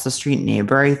across the street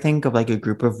neighbor, I think, of like a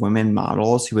group of women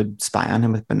models who would spy on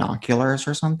him with binoculars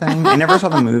or something. I never saw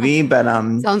the movie, but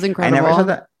sounds incredible. I never saw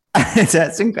that.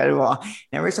 That's incredible.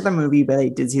 Never saw the movie, but I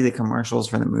did see the commercials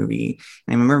for the movie.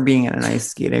 And I remember being at an ice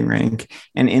skating rink,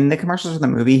 and in the commercials for the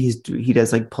movie, he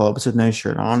does like pull-ups with no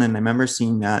shirt on. And I remember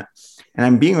seeing that, and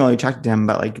I'm being really attracted to him,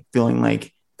 but like feeling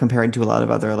like, compared to a lot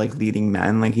of other like leading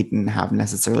men, like he didn't have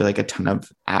necessarily like a ton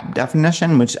of ab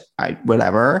definition, which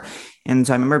whatever. And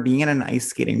so I remember being at an ice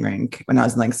skating rink when I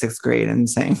was in like 6th grade and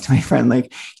saying to my friend,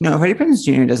 like, Freddie Prinze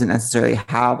Jr. doesn't necessarily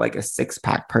have like a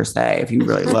 6-pack per se, if you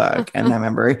really look. And I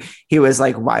remember he was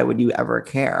like, why would you ever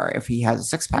care if he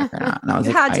has a 6-pack or not? And I was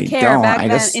you like, had to care back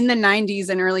then in the 90s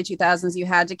and early 2000s. You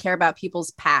had to care about people's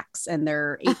packs and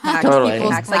their 8-packs. Totally.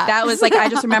 Packs. Like that was like, I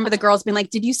just remember the girls being like,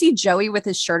 did you see Joey with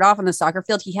his shirt off on the soccer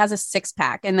field? He has a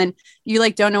 6-pack. And then you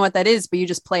like don't know what that is, but you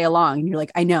just play along and you're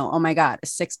like, I know. Oh my God, a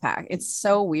 6-pack. It's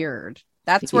so weird.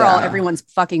 That's where all everyone's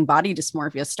fucking body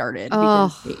dysmorphia started.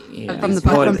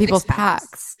 From people's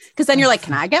packs. Because then you're like,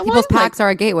 can I get people's one? Packs are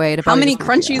a gateway to how many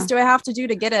crunchies do I have to do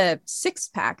to get a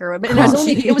 6-pack? Or but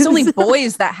it was only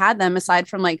boys that had them, aside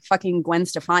from like fucking Gwen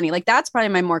Stefani. Like that's probably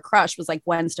my more crush was like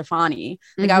Gwen Stefani.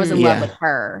 Like I was in love with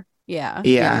her.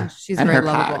 Yeah. She's very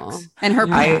lovable. Packs. And her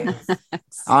packs.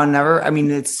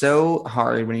 It's so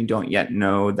hard when you don't yet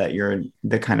know that you're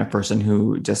the kind of person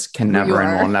who just can never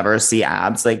and will never see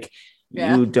abs. Like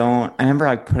you don't. I remember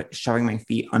like shoving my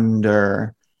feet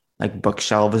under like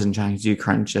bookshelves and trying to do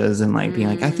crunches and like being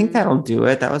like, I think that'll do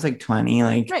it. That was like 20.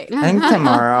 Like I think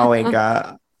tomorrow I'll wake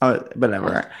up. Oh,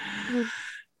 whatever.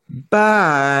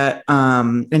 But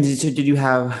did you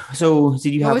have what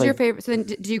was your favorite? So then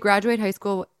did you graduate high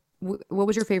school? What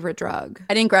was your favorite drug?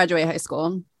 I didn't graduate high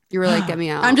school. You were like, get me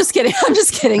out. I'm just kidding.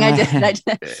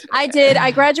 I did.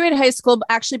 I graduated high school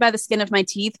actually by the skin of my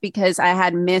teeth because I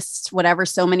had missed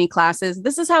so many classes.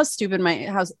 This is how stupid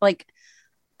like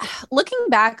looking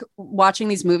back, watching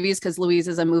these movies, because Louise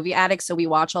is a movie addict. So we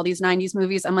watch all these 90s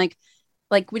movies. I'm like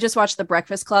we just watched The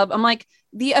Breakfast Club. I'm like,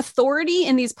 the authority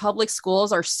in these public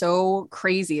schools are so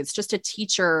crazy. It's just a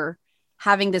teacher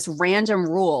having this random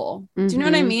rule. Do you know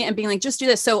what I mean? And being like, just do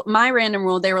this. So my random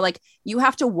rule, they were like, you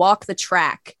have to walk the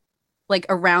track, like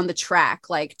around the track,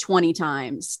 like 20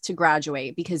 times to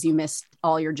graduate because you missed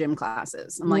all your gym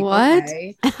classes. I'm like, what?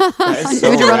 Okay. You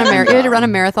had to run a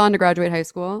marathon to graduate high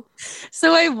school.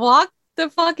 So I walked the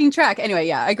fucking track.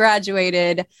 Anyway, I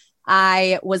graduated.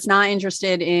 I was not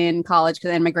interested in college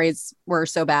because then my grades were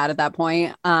so bad at that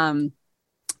point.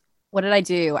 What did I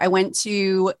do? I went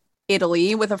to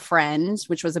Italy with a friend,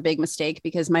 which was a big mistake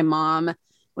because my mom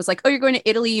was like, oh, you're going to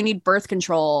Italy, you need birth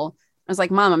control. I was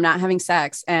like, Mom, I'm not having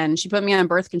sex. And she put me on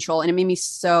birth control and it made me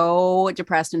so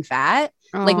depressed and fat.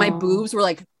 Aww. Like my boobs were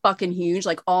like fucking huge.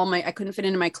 Like I couldn't fit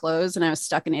into my clothes and I was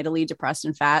stuck in Italy, depressed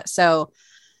and fat. So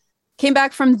came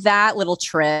back from that little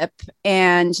trip.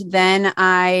 And then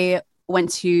I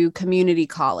went to community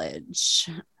college.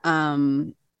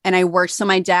 And I worked. So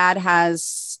my dad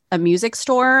has a music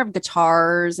store of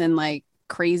guitars and like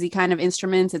crazy kind of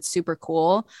instruments. It's super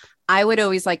cool. I would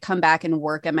always like come back and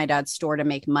work at my dad's store to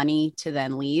make money to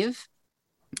then leave.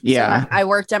 Yeah. So I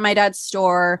worked at my dad's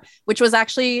store, which was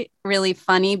actually really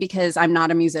funny because I'm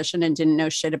not a musician and didn't know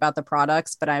shit about the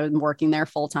products, but I was working there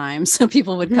full time. So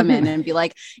people would come in and be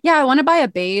like, yeah, I want to buy a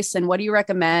bass. And what do you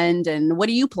recommend? And what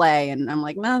do you play? And I'm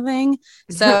like, nothing.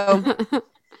 So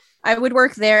I would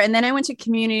work there. And then I went to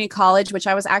community college, which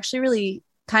I was actually really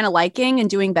kind of liking and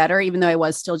doing better, even though I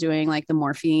was still doing like the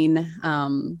morphine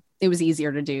it was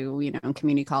easier to do, you know, in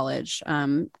community college.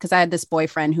 Because I had this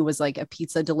boyfriend who was like a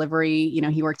pizza delivery, you know,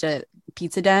 he worked at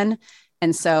Pizza Den.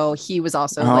 And so he was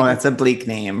also that's a bleak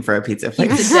name for a pizza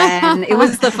place. Pizza Den. It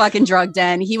was the fucking drug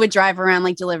den. He would drive around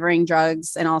like delivering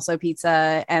drugs and also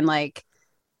pizza. And like,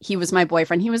 he was my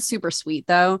boyfriend. He was super sweet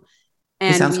though.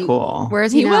 And he sounds cool. Where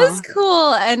is he he now? was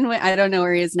cool. And I don't know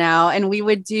where he is now. And we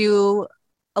would do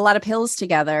a lot of pills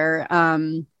together.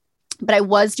 But I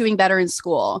was doing better in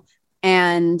school.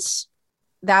 And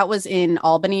that was in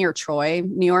Albany or Troy,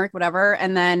 New York, whatever.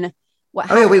 And then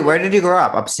wait, where did you grow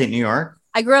up? Upstate New York?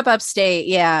 I grew up upstate.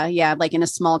 Yeah. Like in a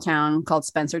small town called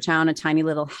Spencertown, a tiny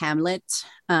little hamlet.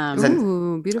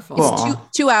 Ooh, beautiful. Cool.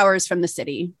 It's 2 hours from the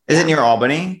city. Is it near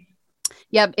Albany?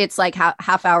 Yep. It's like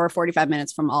half hour, 45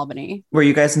 minutes from Albany. Were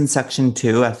you guys in section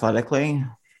 2 athletically?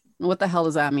 What the hell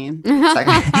does that mean?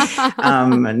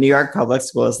 New York public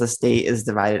schools, the state is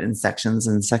divided in sections,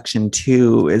 and section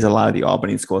 2 is a lot of the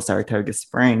Albany schools: Saratoga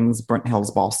Springs, Brent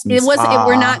Hills, Boston.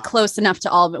 We're not close enough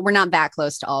to Albany. We're not that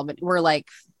close to Albany. We're like,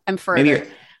 I'm further.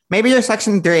 Maybe you're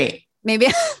section 3. Maybe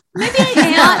I She's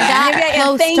not that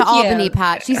close Thank to you. Albany,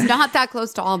 Pat. She's not that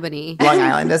close to Albany. Long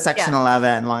Island is section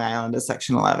 11. Long Island is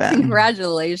section 11.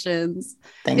 Congratulations.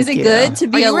 Thank Is it you. good to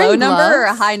be Are a you low wearing number or a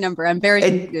gloves? high number? I'm very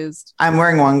confused. I'm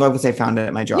wearing one glove because I found it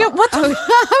at my drawer. Yeah, what the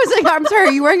I was like, I'm sorry,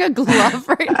 are you wearing a glove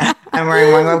right now? I'm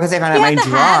wearing one glove because I found it He at had my the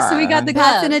hat, so drawer. we got the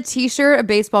Pat's glove. in a t-shirt, a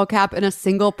baseball cap, and a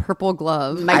single purple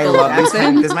glove. I Michael love this.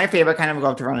 Jackson. This is my favorite kind of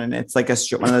glove to run in. It's like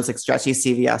one of those like stretchy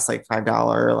CVS like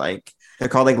 $5 like they're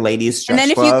called like ladies stretch And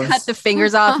then if gloves. you cut the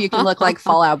fingers off, you can look like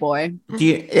Fallout Boy.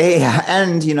 Yeah,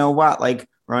 and you know what? Like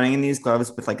running in these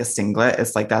gloves with like a singlet,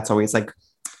 it's like that's always like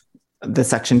the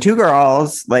section 2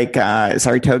 girls. Like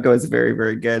Saratoga is very,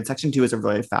 very good. Section 2 is a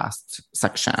really fast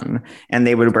section, and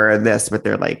they would wear this with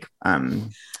their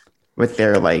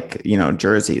you know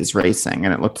jerseys racing,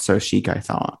 and it looked so chic. I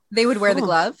thought They would wear the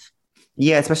glove.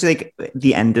 yeah, especially like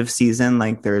the end of season,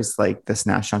 like there's like this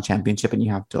national championship, and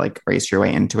you have to like race your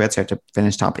way into it. So you have to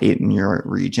finish top 8 in your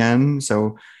region.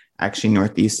 So actually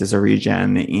Northeast is a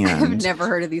region, and I've never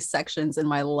heard of these sections in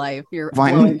my life. You're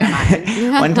one, blowing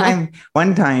my mind.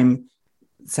 one time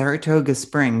Saratoga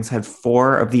Springs had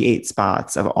 4 of the 8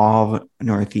 spots of all of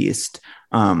Northeast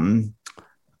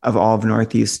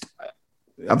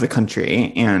of the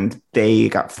country, and they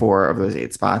got 4 of those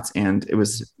 8 spots, and it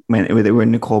was they were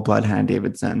Nicole Blood, Hannah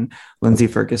Davidson, Lindsay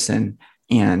Ferguson,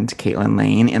 and Caitlin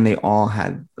Lane, and they all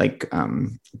had like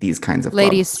these kinds of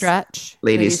Ladies gloves. stretch.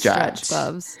 Ladies stretch.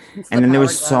 gloves. And then there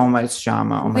was power so glove. much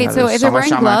drama. Oh my Wait, God, so there's if they're much wearing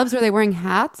drama. gloves, are they wearing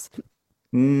hats?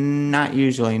 Not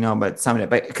usually, no, but some of it.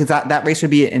 But because that race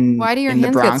would be in Why do your in the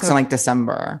hands get Bronx so- in like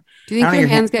December. Do you I think don't know, your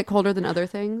your hands get colder than other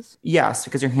things? Yes,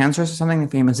 because your hands are something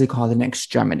famously called an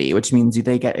extremity, which means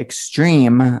they get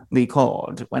extremely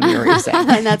cold when you're racing.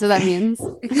 And that's what that means.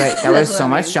 But there was so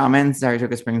much drama in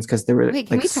Saratoga Springs because they were Wait,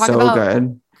 can like we talk so about- good.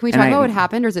 Can we And talk about what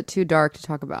happened, or is it too dark to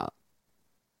talk about?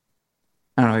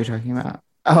 I don't know what you're talking about.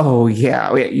 Oh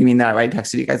yeah, wait, you mean that I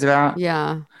texted you guys about?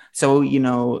 Yeah. So you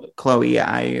know, Chloe,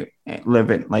 I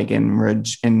live in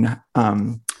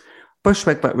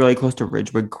Bushwick, but really close to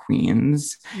Ridgewood,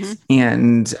 Queens. Mhm.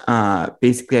 And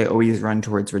basically I always run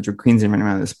towards Ridgewood, Queens and run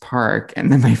around this park.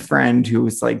 And then my friend who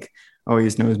was like,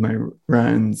 always knows my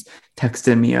runs,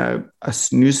 texted me a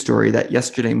news story that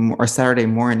yesterday or Saturday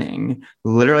morning,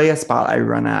 literally a spot I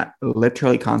run at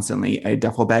literally constantly, a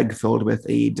duffel bag filled with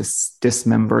a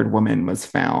dismembered woman was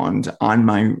found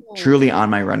truly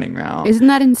on my running route. Isn't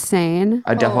that insane?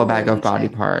 A duffel bag Holy of body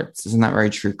shit. parts. Isn't that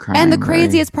very true crime? And the Very-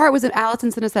 craziest part was that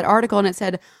Allison sent us that article, and it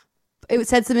said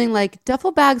something like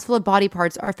duffel bags full of body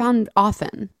parts are found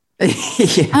often.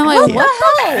 Yeah. I'm like,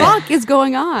 what the hell? fuck is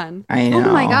going on? I know.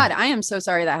 Oh my God. I am so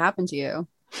sorry that happened to you.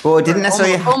 Well, it didn't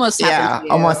necessarily Almost happened to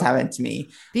you. almost happened to me.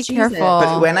 Be Jesus.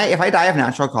 careful. But if I die of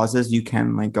natural causes, you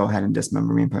can like go ahead and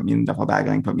dismember me and put me in a duffel bag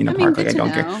and like, put me in a park. Like, I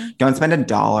don't care. Don't spend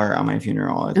 $1 on my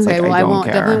funeral. It's Okay, like well, I I don't won't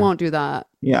care. definitely won't do that.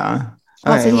 Yeah.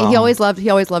 Also, Okay, he well, always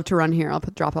loved to run here. I'll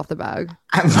drop off the bag.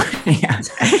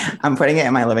 I'm putting it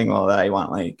in my living will that I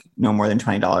want like no more than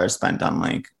 $20 spent on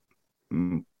like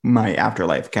my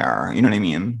afterlife care. You know what I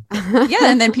mean? Yeah.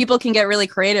 And then people can get really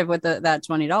creative with that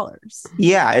 $20.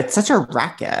 Yeah, it's such a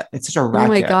racket. It's such a racket.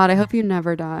 Oh my God, I hope you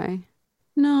never die.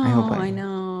 No, I hope I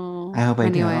know. I hope I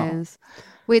do. Anyways.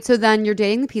 Wait, so then you're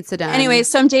dating the pizza den. Anyway,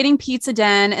 so I'm dating Pizza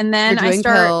Den, and then you're I doing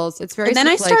start pills. It's very and then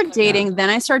I like- start dating. Then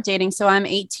I start dating. So I'm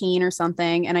 18 or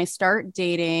something, and I start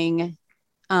dating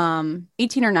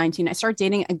 18 or 19. I start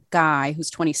dating a guy who's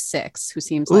 26, who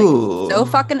seems like Ooh. so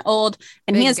fucking old,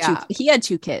 and Big he has gap. he had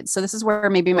 2 kids. So this is where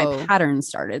maybe my Whoa. pattern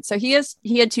started. So he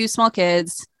had 2 small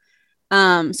kids. So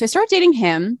I started dating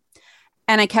him,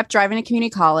 And I kept driving to community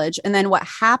college. And then what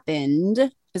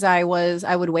happened is I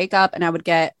would wake up and I would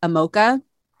get a mocha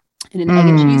and an egg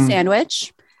and cheese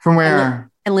sandwich. From where?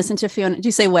 And listen to Fiona. Do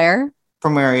you say where?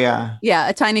 From where? Yeah. Yeah,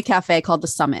 a tiny cafe called the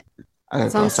Summit. Okay,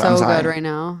 It sounds so good right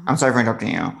now. I'm sorry for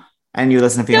interrupting you. And you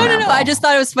listen to Fiona. No. I just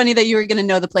thought it was funny that you were going to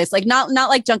know the place. Like not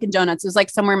like Dunkin' Donuts. It was like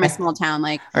somewhere in my small town,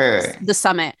 like right. the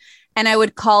Summit. And I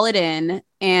would call it in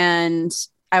and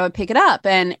I would pick it up.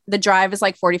 And the drive is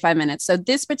like 45 minutes. So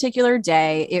this particular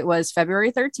day, it was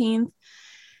February 13th.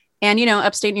 And, you know,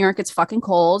 upstate New York, it's fucking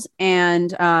cold.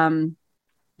 And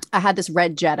I had this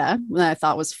red Jetta that I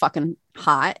thought was fucking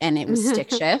hot, and it was stick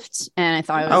shift. And I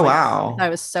thought it was wow. I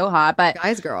was so hot.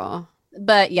 Guys, girl.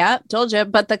 But yeah, told you.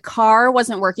 But the car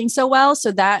wasn't working so well.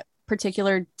 So that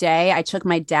particular day, I took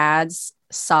my dad's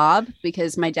Saab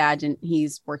because my dad didn't,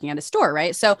 he's working at a store,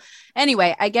 right? So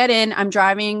anyway, I get in, I'm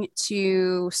driving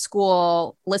to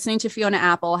school, listening to Fiona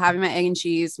Apple, having my egg and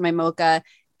cheese, my mocha,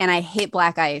 and I hit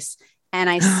black ice and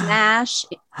I smash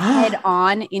head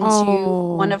on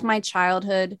into one of my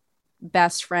childhood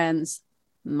best friend's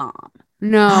mom.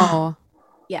 No.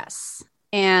 Yes.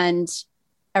 And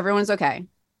everyone's okay.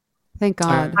 Thank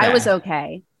God. I was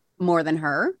okay more than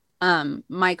her.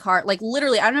 My car, like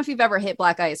literally, I don't know if you've ever hit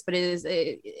black ice, but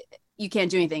you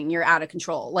can't do anything. You're out of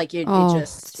control. Like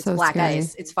it's so black scary.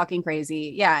 ice. It's fucking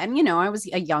crazy. Yeah. And you know, I was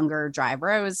a younger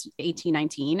driver. I was 18,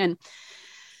 19. And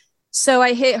so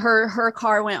I hit her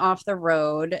car went off the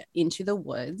road into the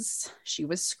woods. She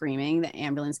was screaming, the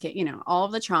ambulance came, you know, all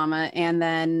of the trauma. And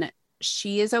then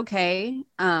she is okay.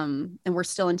 And we're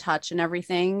still in touch and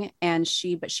everything. And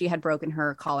she had broken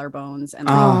her collarbones and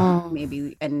like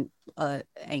maybe an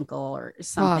ankle or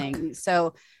something. Fuck.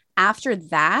 So after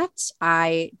that,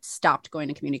 I stopped going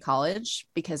to community college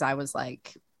because I was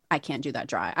like, I can't do that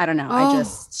drive. I don't know.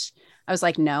 I was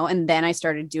like, no. And then I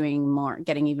started getting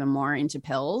even more into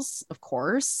pills, of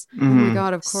course. Oh my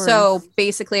God, of course. So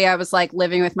basically I was like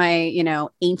living with my, you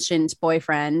know, ancient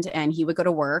boyfriend, and he would go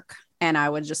to work and I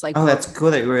would just like, oh, that's cool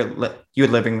that you were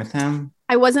living with him.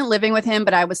 I wasn't living with him,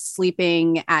 but I was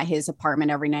sleeping at his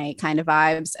apartment every night kind of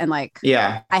vibes. And like,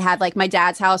 yeah, I had like my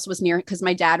dad's house was near because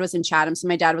my dad was in Chatham. So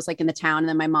my dad was like in the town and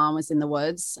then my mom was in the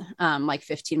woods, like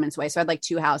 15 minutes away. So I had like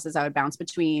two houses I would bounce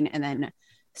between, and then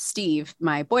Steve,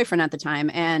 my boyfriend at the time.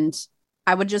 And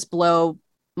I would just blow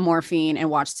morphine and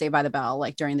watch Saved by the Bell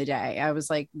like during the day. I was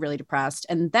like really depressed.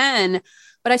 And then,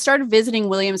 but I started visiting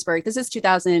Williamsburg. This is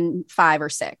 2005 or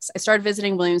 6. I started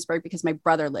visiting Williamsburg because my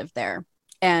brother lived there.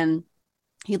 And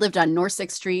he lived on North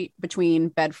 6th Street between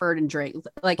Bedford and Drake.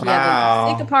 Like he had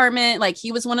a sick apartment. Like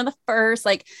he was one of the first,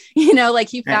 like, you know, like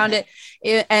he found it.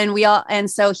 And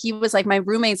so he was like, my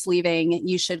roommate's leaving.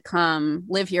 You should come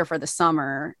live here for the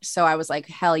summer. So I was like,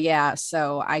 hell yeah.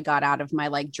 So I got out of my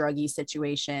like druggy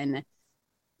situation,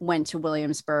 went to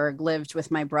Williamsburg, lived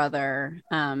with my brother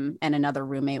and another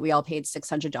roommate. We all paid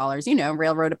 $600, you know,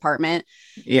 railroad apartment.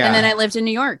 Yeah. And then I lived in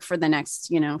New York for the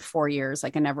next, 4 years.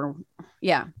 Like and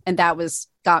that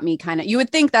got me kind of, you would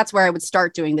think that's where I would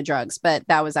start doing the drugs, but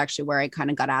that was actually where I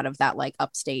kind of got out of that like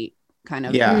upstate kind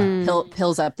of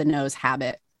pills up the nose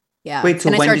habit. Yeah. Wait, so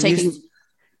and when I started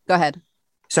go ahead.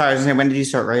 Sorry, I was saying, when did you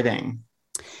start writing?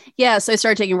 Yeah. So I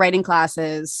started taking writing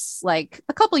classes like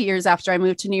a couple of years after I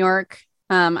moved to New York.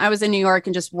 I was in New York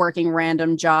and just working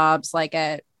random jobs like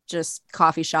at just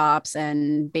coffee shops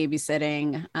and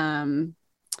babysitting.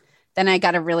 Then I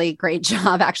got a really great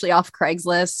job actually off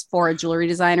Craigslist for a jewelry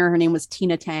designer. Her name was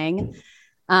Tina Tang.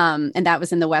 And that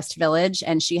was in the West Village.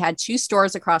 And she had 2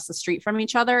 stores across the street from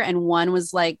each other. And one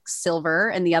was like silver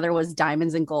and the other was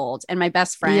diamonds and gold. And my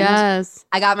best friend,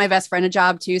 I got my best friend a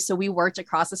job too. So we worked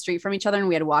across the street from each other and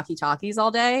we had walkie talkies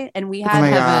all day. And we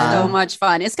had so much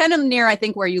fun. It's kind of near, I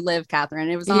think, where you live, Catherine.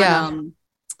 It was on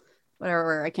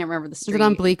whatever. I can't remember the street. Is it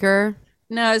on Bleecker?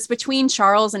 No, it's between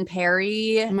Charles and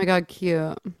Perry. Oh my God,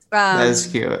 cute. That is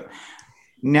cute.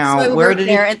 Now, so where did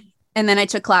you... And then I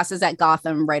took classes at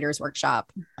Gotham Writers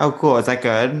Workshop. Oh, cool. Is that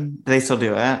good? Do they still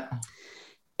do it?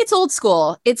 It's old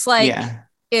school. It's like,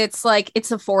 it's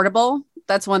affordable.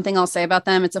 That's one thing I'll say about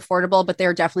them. It's affordable, but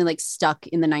they're definitely like stuck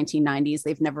in the 1990s.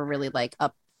 They've never really like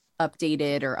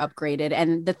updated or upgraded.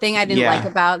 And the thing I didn't like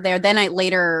about there, then I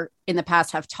later in the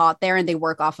past have taught there and they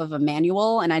work off of a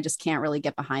manual. And I just can't really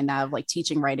get behind that of like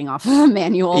teaching writing off of a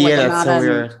manual. Like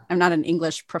I'm not an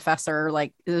English professor.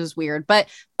 Like it was weird, but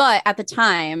at the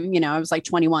time, I was like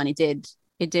 21. It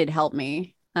did help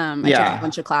me. I took a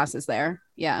bunch of classes there.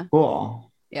 Yeah.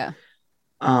 Cool. Yeah.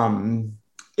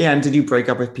 And did you break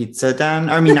up with Pizza Den?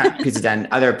 I mean, not Pizza Den,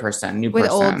 other person, new person.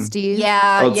 With old Steve?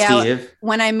 Yeah. Steve.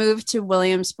 When I moved to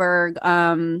Williamsburg,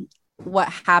 what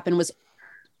happened was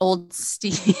old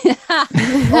Steve,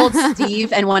 old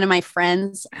Steve, and one of my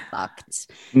friends fucked.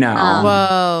 No.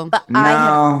 Whoa. But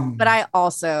No. I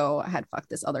also had fucked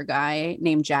this other guy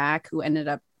named Jack who ended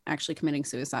up actually committing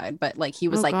suicide. But like he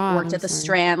was Oh, like God, worked I'm at the sorry.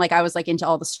 Strand. Like I was like into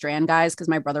all the Strand guys because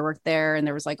my brother worked there, and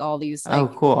there was like all these like Oh,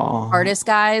 cool. artist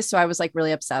guys. So I was like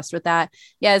really obsessed with that.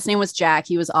 Yeah, his name was Jack.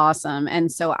 He was awesome.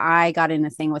 And so I got in a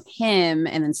thing with him,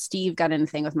 and then Steve got in a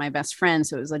thing with my best friend.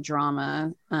 So it was a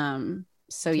drama.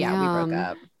 So yeah, we broke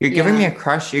Damn. up. You're giving me Yeah. a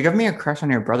crush. You're giving me a crush on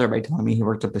your brother by telling me he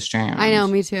worked at the Strand. I know,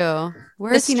 me too.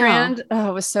 Where The is he now? Strand, oh,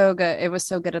 it was so good. It was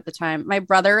so good at the time. My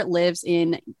brother lives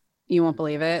in, you won't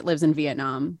believe it, lives in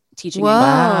Vietnam teaching Whoa,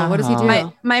 English. what does he do?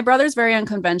 Wow. My brother's very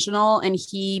unconventional, and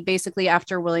he basically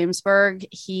after Williamsburg,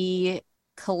 he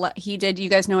did. You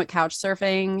guys know what couch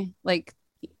surfing like?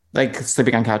 Like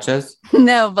sleeping on couches?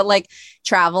 No, but like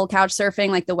travel couch surfing,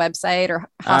 like the website or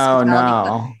Oh, hospitality.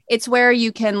 no. It's where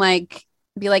you can like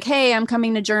be like, hey, I'm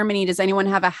coming to Germany. Does anyone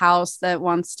have a house that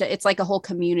wants to? It's like a whole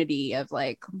community of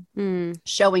like Hmm.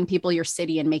 showing people your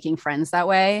city and making friends that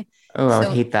way. Oh, I would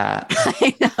So- hate that.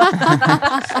 I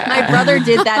know. My brother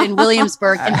did that in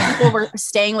Williamsburg, and people were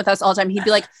staying with us all the time. He'd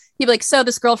be like, so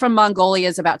this girl from Mongolia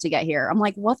is about to get here. I'm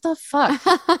like, what the fuck?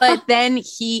 But then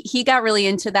he got really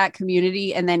into that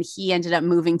community, and then he ended up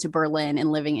moving to Berlin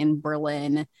and living in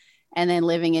Berlin, and then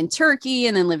living in Turkey,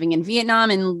 and then living in Vietnam,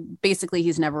 and basically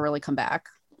he's never really come back.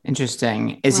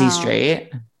 Interesting. Is Wow. he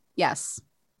straight? Yes.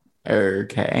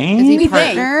 Okay. Is he We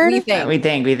partnered?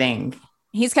 think. We think.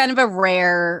 He's kind of a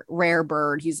rare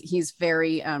bird. He's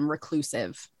very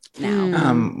reclusive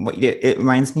now. It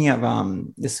reminds me of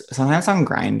this sometimes on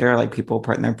Grindr, like people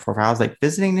put in their profiles like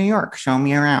visiting New York, show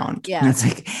me around. Yeah. And it's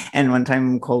like, and one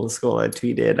time Cole School had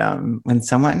tweeted, when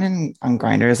someone on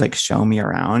Grindr is like show me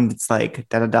around, it's like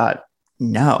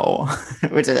no,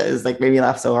 which is like made me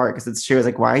laugh so hard because it's true. It's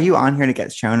like, why are you on here to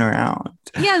get shown around?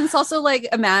 Yeah, and it's also like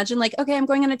imagine like, okay, I'm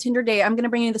going on a Tinder date. I'm gonna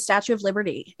bring you the Statue of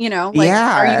Liberty. You know, like,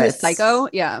 Yeah, are you a it's- psycho?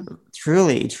 Yeah,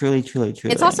 Truly.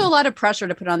 it's also a lot of pressure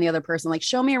to put on the other person. Like,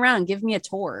 show me around, give me a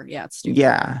tour. Yeah, it's stupid.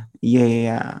 Yeah.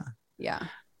 Yeah.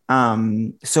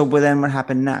 So but then what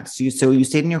happened next? You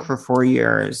stayed in New York for 4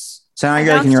 years. So now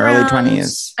you're like in your early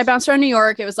 20s. I bounced around New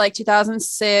York. It was like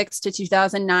 2006 to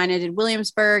 2009. I did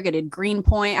Williamsburg. I did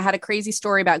Greenpoint. I had a crazy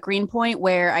story about Greenpoint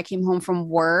where I came home from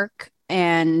work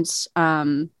and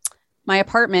my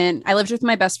apartment, I lived with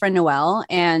my best friend Noelle,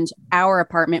 and our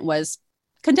apartment was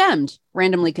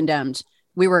randomly condemned.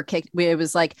 We were kicked. It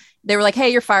was like, they were like, hey,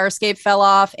 your fire escape fell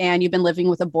off and you've been living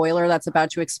with a boiler that's about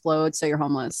to explode. So you're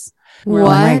homeless. Oh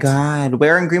my What? God.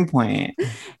 Where in Greenpoint?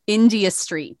 India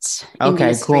Street. Okay,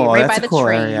 India Street, cool. right That's by a the cool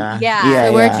train. area. Yeah.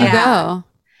 So where'd you Yeah. go?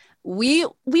 We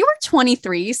were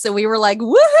 23, so we were like,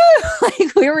 woohoo!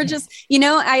 Like we were just,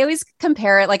 I always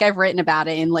compare it, like I've written about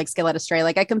it in like Skillet Astray.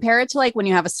 Like I compare it to like when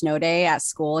you have a snow day at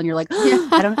school and you're like,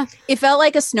 it felt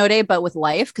like a snow day, but with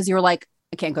life, because you were like,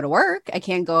 I can't go to work. I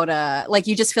can't go to, like,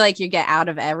 you just feel like you get out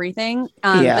of everything.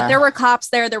 Yeah. But there were cops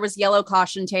there. There was yellow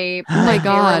caution tape. Oh my They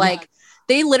were God. like,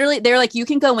 they're like, you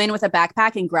can go in with a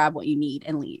backpack and grab what you need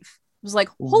and leave. It was like,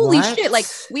 holy What? shit. Like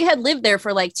we had lived there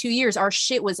for like 2 years. Our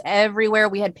shit was everywhere.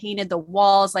 We had painted the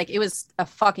walls. Like it was a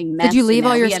fucking mess. Did you in leave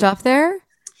there. all your We had- stuff there?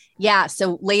 Yeah.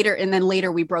 So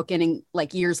later we broke in, and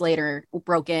like years later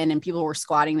broke in and people were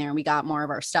squatting there and we got more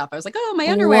of our stuff. I was like, oh, my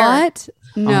underwear. What?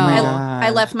 No. my I, God. I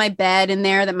left my bed in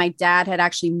there that my dad had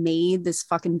actually made, this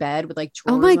fucking bed with like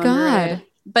drawers Oh my under God. it.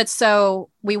 But so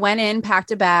we went in,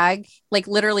 packed a bag, like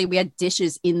literally we had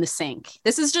dishes in the sink.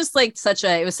 This is just like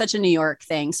it was such a New York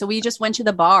thing. So we just went to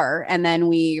the bar and then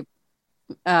we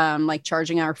like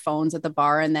charging our phones at the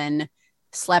bar and then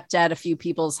slept at a few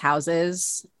people's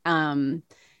houses.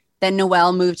 Then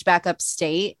Noelle moved back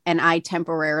upstate and I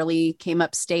temporarily came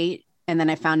upstate. And then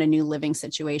I found a new living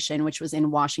situation, which was in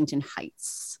Washington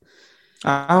Heights.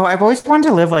 Oh, I've always wanted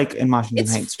to live like in Washington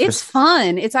Heights. It's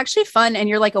fun. It's actually fun. And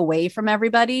you're like away from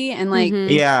everybody. And like, Mhm.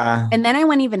 Yeah. and then I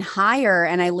went even higher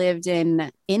and I lived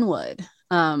in Inwood,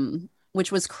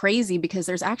 which was crazy because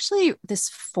there's actually this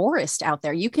forest out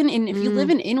there. You can, if you live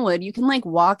in Inwood, you can like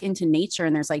walk into nature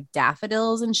and there's like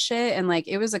daffodils and shit. And like,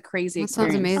 it was a crazy That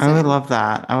sounds experience. amazing. I would love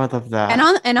that.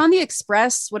 And on the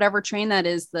express, whatever train that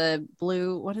is, the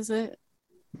blue, what is it?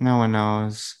 No one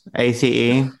knows. ACE.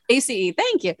 ACE.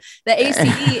 Thank you. The ACE.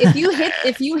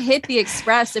 if you hit the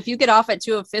express, if you get off at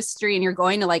 205th Street and you're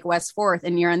going to like West 4th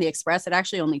and you're on the express, it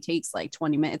actually only takes like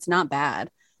 20 minutes. It's not bad.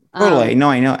 Totally. No,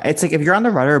 I know. It's like if you're on the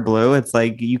red or blue, it's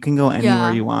like you can go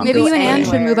anywhere you want. Maybe you and Anne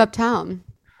anywhere. should move uptown.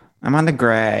 I'm on the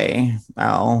gray.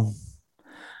 Oh.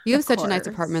 You have Of such a nice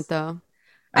course. apartment, though.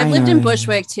 I've lived in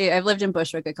Bushwick too. I've lived in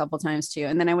Bushwick a couple times too,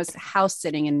 and then I was house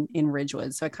sitting in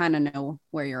Ridgewood, so I kind of know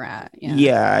where you're at.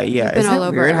 Yeah. You've been Isn't all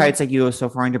it weird over. how it's like you go so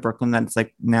far into Brooklyn that it's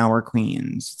like now we're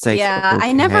Queens? It's like yeah,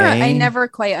 I okay. never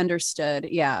quite understood.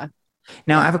 Yeah,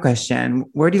 Now I have a question.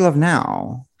 Where do you live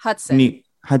now? Hudson.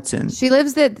 Hudson. She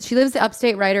lives the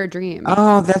upstate writer dream.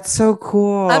 Oh, that's so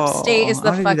cool. Upstate is the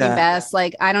I wanna do fucking that. best.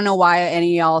 Like, I don't know why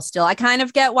any of y'all still. I kind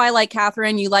of get why, like,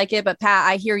 Catherine, you like it, but Pat,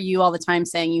 I hear you all the time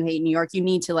saying you hate New York. You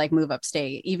need to like move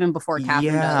upstate even before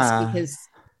Catherine does, because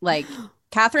like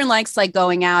Catherine likes like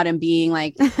going out and being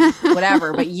like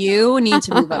whatever, but you need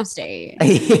to move upstate.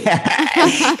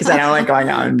 Yeah, because I don't like going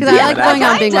out. Because I like going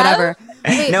out and being Kind of. whatever.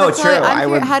 Wait, No, but Chloe, true. I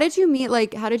would. how did you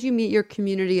meet your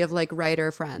community of like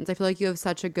writer friends? I feel like you have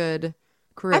such a good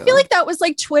crew. I feel like that was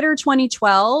like Twitter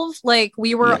 2012. Like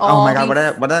we were Yeah. all Oh my god,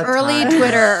 what a early time.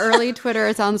 Twitter.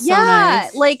 It sounds so yeah,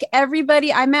 nice. like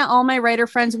everybody, I met all my writer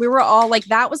friends. We were all like,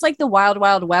 that was like the wild,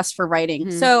 wild west for writing.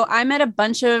 Mhm. So I met a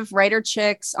bunch of writer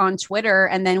chicks on Twitter,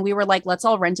 and then we were like, let's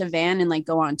all rent a van and like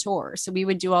go on tour. So we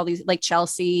would do all these like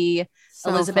Chelsea, So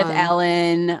Elizabeth fun.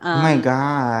 Ellen, Oh my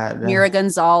god. Mira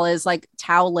Gonzalez, like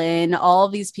Tao Lin, all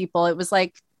of these people. It was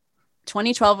like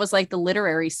 2012 was like the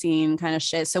literary scene kind of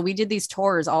shit. So we did these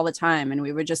tours all the time, and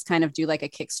we would just kind of do like a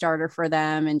Kickstarter for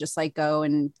them and just like go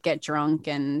and get drunk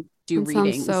and do That sounds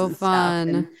readings. so and fun.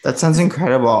 Stuff. And That sounds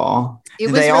incredible. it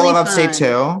Do was they all really live upstate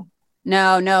fun. too?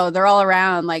 No, they're all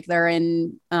around. Like they're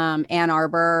in Ann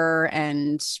Arbor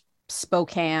and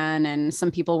Spokane, and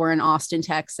some people were in Austin,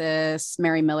 Texas.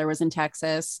 Mary Miller was in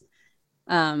Texas.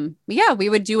 But yeah, we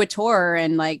would do a tour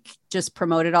and like just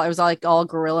promote it all. It was like all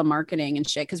guerrilla marketing and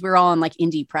shit, because we were all in like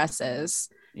indie presses.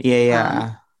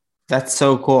 Yeah. That's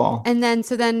so cool. And then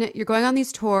you're going on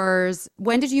these tours.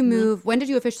 When did you move? When did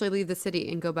you officially leave the city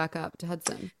and go back up to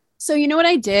Hudson? So you know what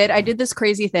I did? I did this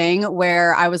crazy thing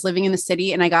where I was living in the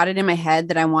city, and I got it in my head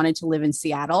that I wanted to live in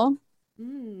Seattle.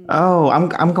 Oh,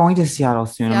 I'm going to Seattle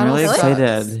soon. I'm really Seattle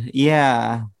excited.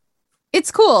 Yeah.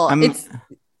 It's cool. I'm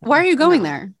Why are you going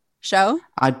there? Show?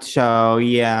 I'd show,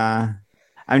 yeah.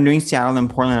 I'm doing Seattle and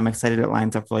Portland. I'm excited. It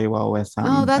lines up really well with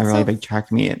Oh, that's a really so big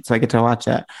track meet, so I get to watch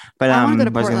it. But I want to go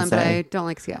to what was I gonna Portland, but I say? don't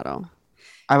like Seattle.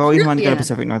 I've always wanted to go to Yeah.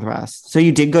 Pacific Northwest. So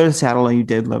you did go to Seattle and you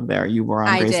did live there. You were on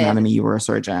I Grey's did. Anatomy. You were a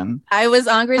surgeon. I was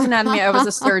on Grey's Anatomy. I was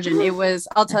a surgeon.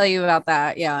 I'll tell you about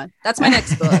that. Yeah. That's my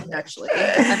next book, actually.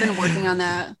 I've been working on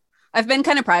that. I've been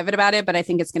kind of private about it, but I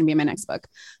think it's going to be my next book.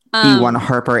 You won a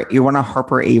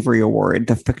Harper Avery Award,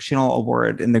 the fictional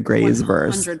award in the Grey's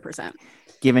verse, 100%.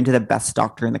 given to the best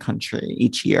doctor in the country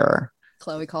each year.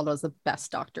 Chloe Caldwell is the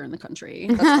best doctor in the country.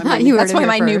 That's why You heard that's it why here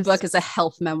my new first. book is a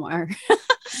health memoir.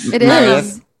 It Meredith,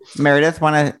 is. Meredith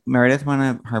won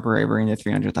a Harper Avery in the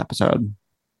 300th episode.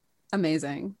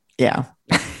 Amazing. Yeah.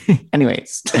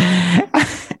 Anyways.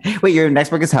 Wait, your next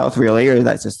book is health, really? Or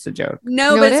that's just a joke?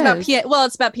 No, No, but it it's about is.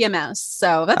 it's about PMS.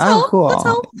 So that's Oh, health. cool. That's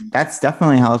health. That's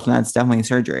definitely health and that's definitely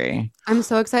surgery. I'm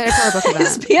so excited for our book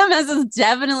This event. PMS is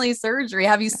definitely surgery.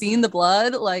 Have you seen the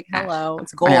blood? Like, hello,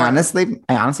 it's gore. I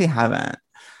honestly haven't.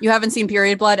 You haven't seen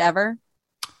period blood ever?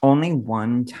 Only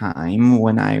one time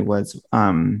when I was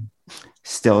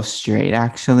still straight,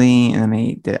 actually, and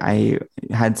then I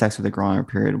had sex with a girl on her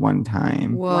period one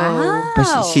time. Whoa. Wow.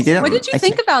 But she didn't- What did you I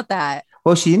think think- about that?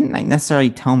 Well, she didn't like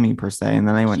necessarily tell me per se, and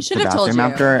then I went She to the should have told bathroom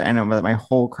you. after, and my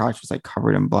whole crotch was like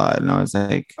covered in blood, and I was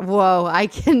like, Whoa, I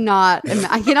cannot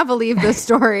believe this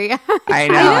story. I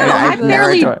know, I I've never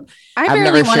barely- told- I I've barely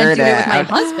never want to shared do it with it. my I-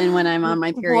 husband when I'm on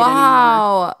my period anymore.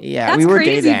 Wow. Yeah, That's we were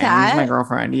crazy, dating. She's Pat. my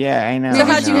girlfriend. Yeah, I know. So I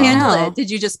how'd you know. handle know. it? Did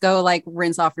you just go like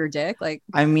rinse off your dick? Like,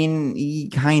 I mean,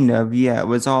 kind of. Yeah, it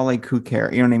was all like, who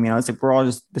cares? You know what I mean? I was like, we're all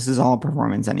just. This is all a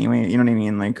performance anyway. You know what I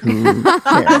mean? Like, who cares?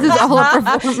 This is all a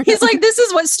performance. he's like, this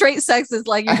is what straight sex is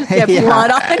like. You just get Yeah.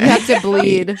 blood on You have to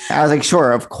bleed. I was like,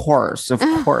 sure, of course. That's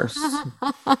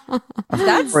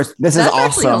Course. This is that's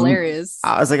actually awesome. hilarious.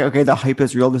 I was like, okay, the hype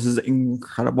is real. This is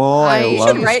incredible. I You love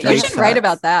should You straight should write sex.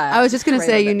 about that. I was just gonna Write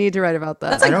say about you it. need to write about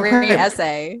that. That's a I don't great kinda-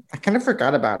 essay. I kind of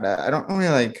forgot about it. I don't really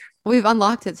like. We've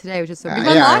unlocked it today, which is so You've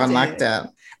good. Yeah, I unlocked unlocked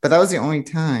it. But that was the only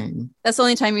time. That's the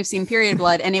only time you've seen period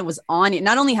blood, and it was on you.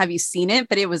 Not only have you seen it,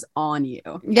 but it was on you.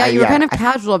 Yeah, you were Yeah, kind of I-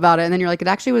 casual about it, and then you're like, it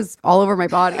actually was all over my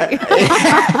body.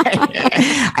 I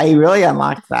really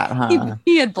unlocked that, huh?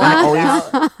 He had blacked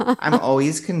out. I'm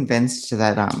always convinced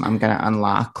that I'm gonna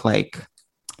unlock like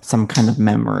some kind of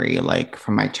memory, like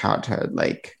from my childhood,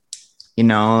 like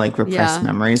like repressed Yeah.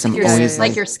 memories. I'm You're always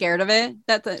like you're scared of it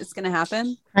that it's gonna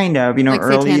happen. kind of Like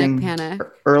early satanic panic.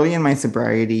 early in my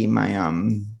sobriety,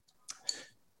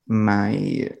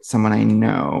 someone I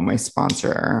know, my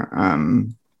sponsor,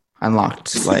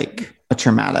 unlocked like a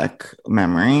traumatic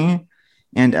memory,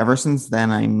 And ever since then,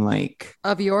 I'm like,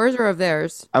 Of yours or of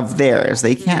theirs? of theirs.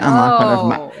 They can't unlock one of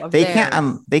my. Of They theirs.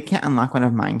 can't. They can't unlock one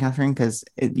of mine, Catherine, because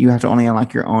you have to only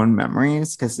unlock your own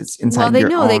memories because it's inside Well, they your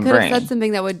know they own could have brain. said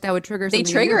something that would trigger They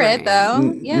something in your trigger it brain.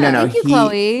 though. Yeah. No, Thank you,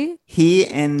 Chloe. He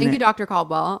Thank you, Dr.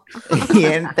 Caldwell. he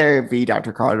in therapy,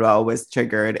 Dr. Caldwell was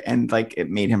triggered and like it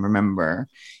made him remember.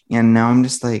 And now I'm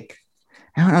just like,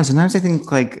 I don't know. Sometimes I think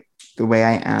like the way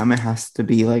I am, it has to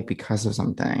be like because of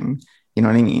something. You know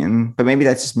what I mean? But maybe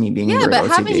that's just me being Yeah, very but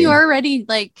haven't OCD. you already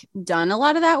like done a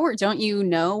lot of that work? Don't you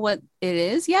know what it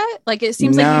is yet? Like it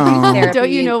seems No. like you do therapy. Don't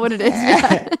you know what it is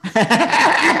yet?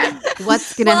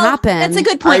 What's gonna happen? That's a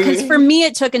good point Are because you- for me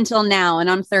it took until now, and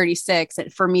I'm 36,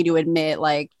 for me to admit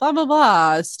like blah blah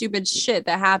blah stupid shit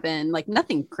that happened, like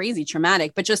nothing crazy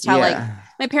traumatic, but just how like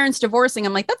my parents divorcing.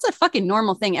 I'm like, that's a fucking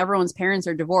normal thing. Everyone's parents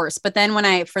are divorced. But then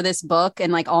when for this book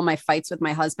and like all my fights with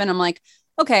my husband, I'm like,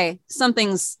 okay,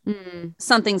 something's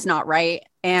not right.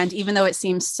 And even though it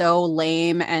seems so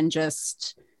lame and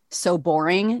just so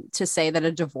boring to say that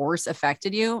a divorce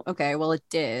affected you, okay, well it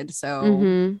did. So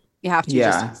Mhm. you have to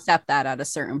just accept that at a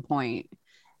certain point.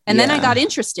 And then I got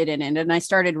interested in it and I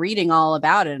started reading all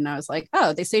about it. And I was like,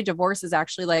 oh, they say divorce is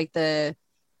actually like the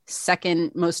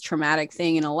second most traumatic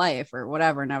thing in a life or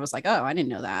whatever. And I was like, oh, I didn't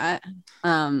know that.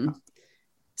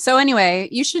 So anyway,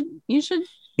 you should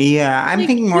Yeah, I'm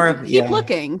thinking more of keep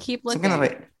looking. Some kind of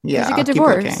like, You should I'll get keep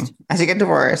divorced. looking. I should get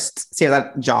divorced. See if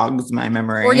that jogs my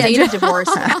memory. Or date a divorce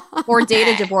or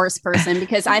date a divorced person,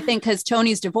 because I think because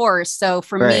Tony's divorced. So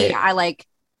for me,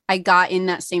 I got in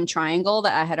that same triangle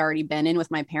that I had already been in with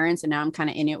my parents. And now I'm kind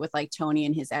of in it with like Tony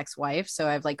and his ex-wife. So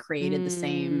I've like created the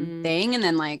same thing. And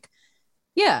then like,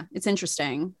 yeah, it's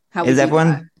interesting. How is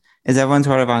everyone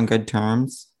sort of on good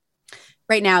terms?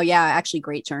 Right now? Yeah, actually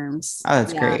great terms. Oh,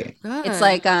 that's great. Good. It's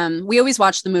like, we always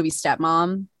watch the movie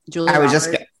Stepmom. Julia I was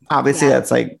Roberts. just obviously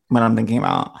that's like what I'm thinking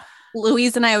about.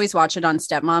 Louise and I always watch it on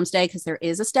Stepmom's Day because there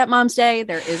is a Stepmom's Day.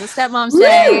 There is a Stepmom's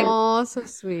Day. Oh, so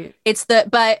sweet.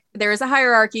 But there is a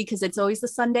hierarchy because it's always the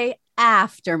Sunday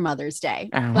after Mother's Day.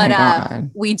 Oh my But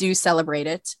God. we do celebrate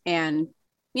it. And,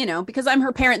 you know, because I'm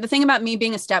her parent, the thing about me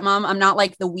being a stepmom, I'm not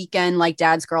like the weekend, like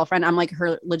dad's girlfriend. I'm like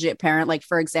her legit parent. Like,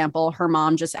 for example, her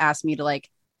mom just asked me to like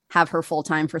have her full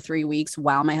time for 3 weeks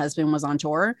while my husband was on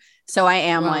tour. So I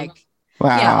am like,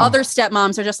 Wow. yeah, other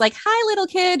stepmoms are just like, hi, little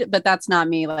kid. But that's not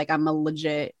me. Like, I'm a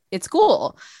legit, it's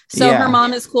cool. So her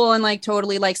mom is cool and like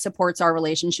totally like supports our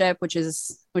relationship, which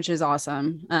is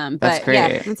awesome. That's But great.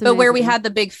 yeah, That's but where we amazing. had the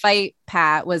big fight,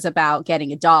 Pat, was about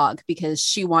getting a dog because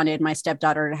she wanted my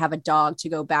stepdaughter to have a dog to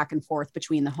go back and forth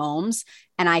between the homes.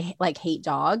 And I like hate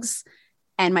dogs.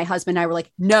 And my husband and I were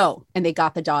like, no. And they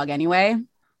got the dog anyway.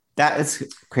 That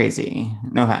is crazy.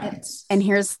 No offense. And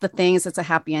here's the thing is it's a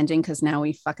happy ending because now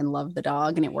we fucking love the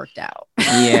dog and it worked out.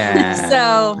 Yeah.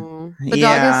 So the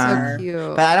dog is so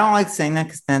cute. But I don't like saying that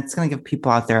because that's going to give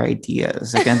people out their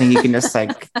ideas. Like, I think you can just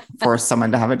like force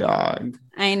someone to have a dog.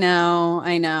 I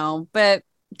know. But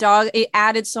dog, it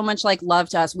added so much like love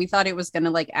to us. We thought it was going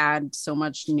to like add so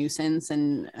much nuisance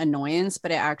and annoyance,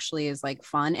 but it actually is like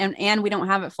fun. And we don't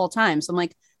have it full time. So I'm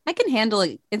like, I can handle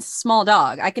it. It's a small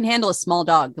dog. I can handle a small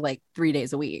dog like 3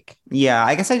 days a week. Yeah,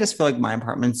 I guess I just feel like my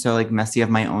apartment's so like messy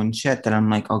of my own shit that I'm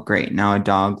like, oh great, now a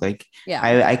dog. Like, Yeah.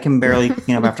 I can barely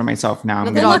clean up after myself now. I'm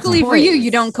The Then gonna- dog's luckily for you, toys.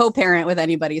 you don't co-parent with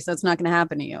anybody, so it's not going to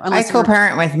happen to you. I Unless you're-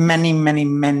 co-parent with many, many,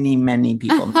 many, many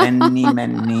people. Many,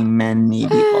 many, many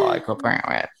people I co-parent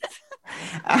with.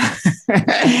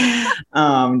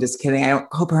 Just kidding. I don't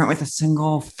co-parent with a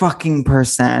single fucking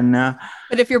person.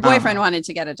 But if your boyfriend wanted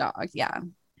to get a dog, yeah.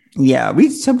 Yeah, we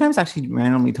sometimes actually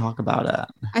randomly talk about it.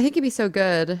 I think it'd be so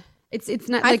good. It's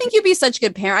not. I Like, think you'd be such a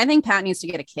good parent. I think Pat needs to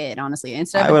get a kid, honestly.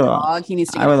 Instead of I a would- dog, he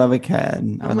needs to I get would love a kid. I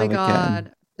oh would my love a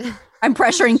god. I'm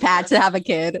pressuring Pat to have a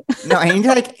kid. kid. No, I need to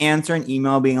like answer an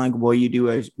email being like, will you do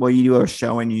a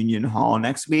show in Union Hall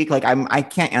next week? Like I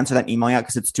can't answer that email yet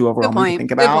because it's too overwhelming to point. think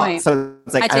Good about. point. So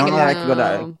it's like I I, take don't it know that I back. could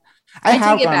go to. I I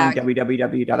have take it gone on back.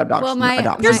 www.adoption. Well, my-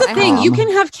 Here's the thing. You adoption.com.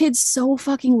 can have kids so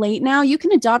fucking late now. You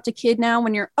can adopt a kid now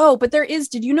when you're, but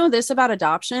did you know this about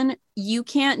adoption? You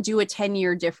can't do a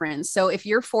 10-year difference. So if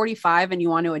you're 45 and you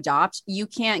want to adopt, you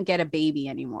can't get a baby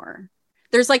anymore.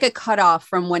 There's like a cutoff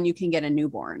from when you can get a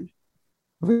newborn.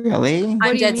 Really? What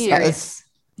I'm do you dead mean? That serious. is-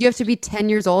 You have to be 10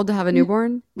 years old to have a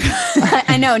newborn?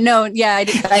 I know. No. Yeah. I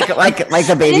did. like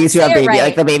the babies who have say it babies, right.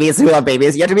 like the babies who have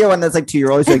babies. You have to be the one that's like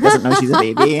 2-year-old who like doesn't know she's a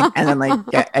baby, and then like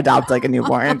adopt like a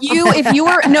newborn. If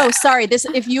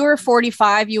you were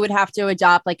 45, you would have to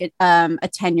adopt like a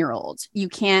 10-year-old. You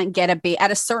can't get a baby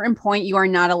at a certain point. You are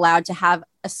not allowed to have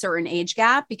a certain age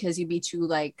gap because you'd be too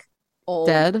like old.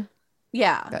 Dead?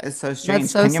 Yeah. That is so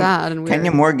strange. That's so sad and weird.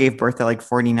 Kenya Moore gave birth at like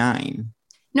 49.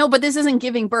 No, but this isn't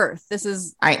giving birth. This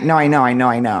is I know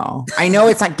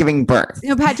it's not giving birth.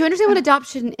 No, Pat, do you understand what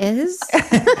adoption is?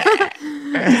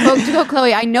 to go,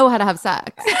 Chloe, I know how to have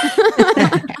sex.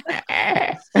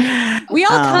 we all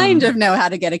kind of know how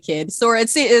to get a kid. So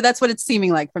that's what it's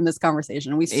seeming like from this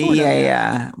conversation. We sort of know.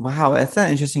 Yeah. Wow, that's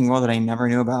an interesting world that I never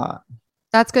knew about.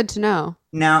 That's good to know.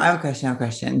 Now, I have a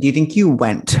question. Do you think you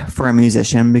went for a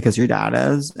musician because your dad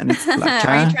is? And it's Are you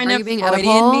trying Are to you being Freudian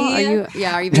Oedipal? me?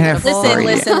 Are you being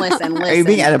Oedipal? Listen. Are you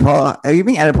being Oedipal? Are you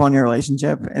being Oedipal in your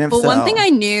relationship? And if Well, so, one thing I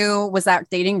knew was that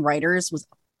dating writers was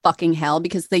fucking hell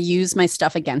because they used my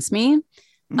stuff against me.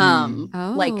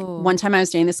 Like one time I was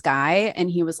dating this guy and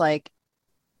he was like,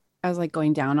 I was like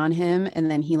going down on him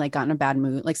and then he like got in a bad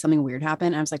mood, like something weird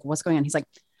happened. I was like, what's going on? He's like,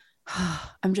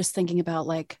 I'm thinking about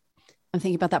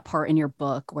that part in your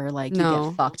book where like you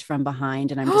get fucked from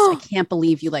behind. And I can't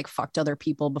believe you like fucked other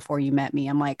people before you met me.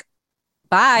 I'm like,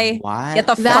 bye. What? Get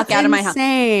the fuck out of my house.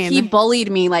 Insane. He bullied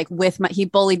me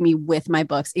with my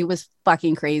books. It was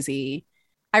fucking crazy.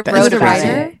 I That wrote is about crazy.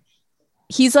 it.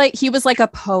 He was like a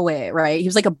poet, right? He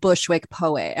was like a Bushwick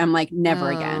poet. I'm like, never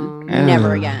again.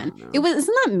 Never again.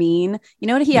 Isn't that mean? You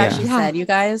know what he actually said, you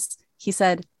guys? He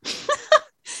said,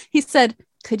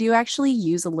 could you actually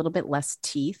use a little bit less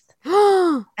teeth?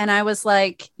 And I was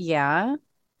like, yeah.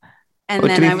 And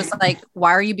then I was like,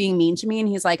 why are you being mean to me? And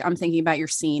he's like, I'm thinking about your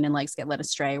scene and like Get Led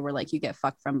Astray where like you get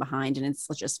fucked from behind and it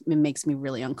makes me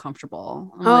really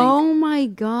uncomfortable. I'm like, my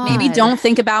God. maybe don't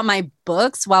think about my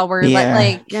books while we're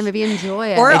maybe enjoy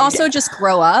it. or also just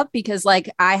grow up because like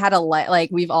I had like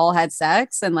we've all had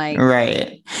sex and like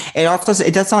right.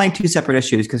 It does sound like two separate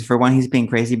issues because for one, he's being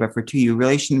crazy, but for two, you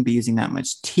really shouldn't be using that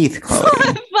much teeth, Chloe.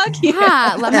 Fuck you.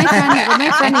 Yeah, let my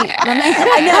friend.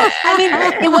 I know. I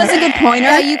mean, it was a good pointer.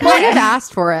 Yeah, you kind of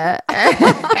asked for it.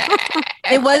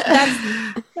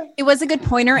 It was a good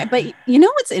pointer, but you know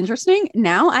what's interesting?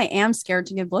 Now I am scared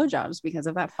to give blowjobs because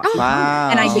of that fucking Wow.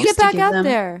 And I You used get to back give out them.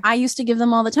 there. I used to give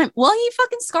them all the time. Well, he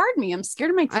fucking scarred me. I'm scared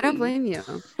of my teeth. I don't blame you.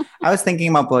 I was thinking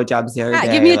about blowjobs the other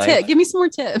day. Give me a tip. Give me some more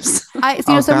tips.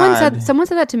 Someone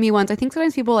said that to me once. I think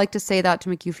sometimes people like to say that to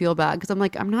make you feel bad because I'm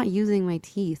like, I'm not using my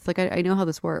teeth. Like I know how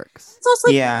this works. It's also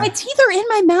like my teeth are in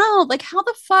my mouth. Like how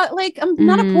the fuck? Like I'm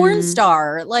not a porn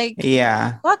star. Like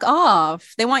fuck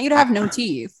off. They want you to have no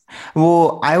teeth.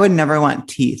 Well, I would never want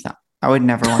teeth. I would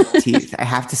never want teeth. I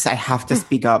have to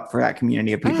speak up for that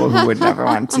community of people who would never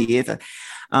want teeth.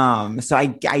 So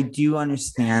I do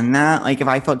understand that. Like if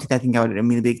I felt teeth, I think I would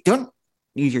immediately be like, don't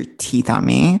use your teeth on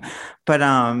me. But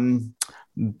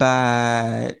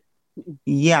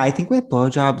yeah, I think with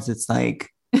blowjobs, it's like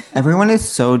everyone is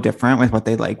so different with what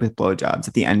they like with blowjobs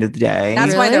at the end of the day.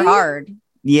 That's why they're hard.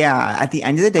 Yeah, at the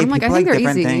end of the day, I'm like, people I like think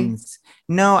different they're easy. things.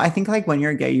 No, I think like when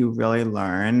you're gay, you really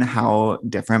learn how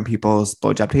different people's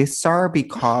blowjob tastes are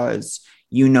because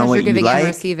you know what you're giving you like. and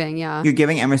receiving, yeah. You're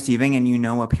giving and receiving, and you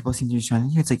know what people seem to be trying to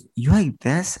hear. It's like, you like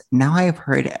this? Now I've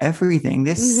heard everything.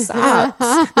 This sucks.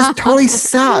 This totally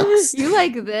sucks. You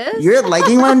like this? You're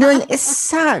liking what I'm doing? It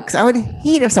sucks. I would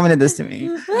hate if someone did this to me.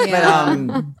 Yeah.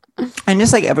 But and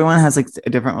just like everyone has like a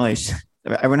different relation.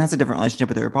 Everyone has a different relationship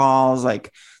with their balls.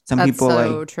 Like some That's people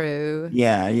so like true.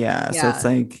 Yeah. So it's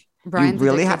like Brian's you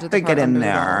really addicted have to to the get part in under the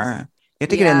there. You have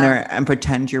to get in there and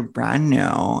pretend you're brand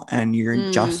new and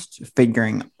you're just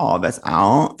figuring all this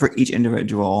out for each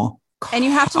individual. And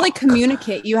you have to like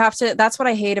communicate. You have to, that's what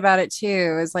I hate about it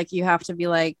too, is like, you have to be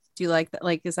like, do you like that?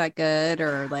 Like, is that good?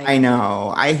 Or like, I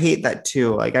know. I hate that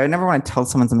too. Like, I would never want to tell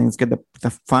someone something's good. The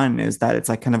fun is that it's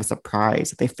like kind of a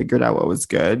surprise that they figured out what was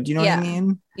good. You know what I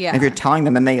mean? Yeah. And if you're telling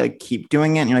them, then they like keep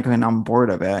doing it and you're like, okay, now I'm bored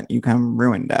of it. You kind of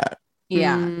ruined it.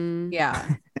 Yeah.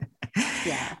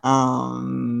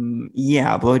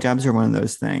 Yeah, blowjobs are one of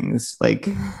those things. Like,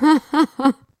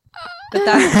 but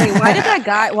that's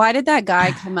why did that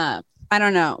guy come up? I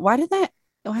don't know.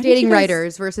 Dating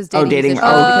writers versus dating dating.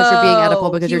 musicians because you're being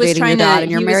Oedipal because he you're was dating trying your dad to-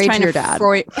 and you're he was married to trying your dad.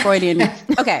 Freudian.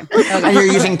 Okay. and you're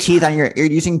using teeth on your. You're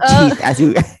using teeth as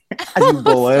you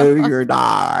blow your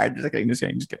dad. Just kidding.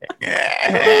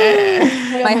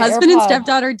 My husband and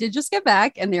stepdaughter did just get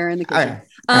back, and they're in the kitchen.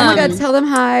 Oh my God, tell them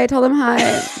hi. Tell them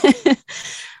hi.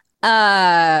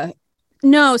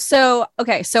 No, so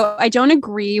I don't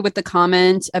agree with the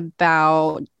comment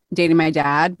about dating my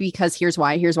dad because here's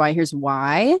why.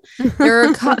 There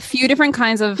are a few different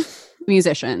kinds of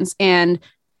musicians, and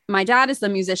my dad is the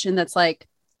musician that's like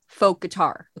folk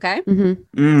guitar. Okay.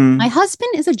 Mm. My husband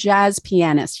is a jazz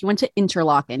pianist. He went to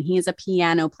Interlochen. He is a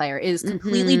piano player. It is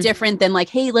completely different than like,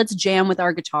 hey, let's jam with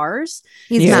our guitars.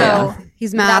 He's Yeah. math.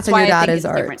 He's math, and your dad is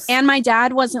different. arts. And my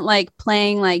dad wasn't like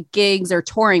playing like gigs or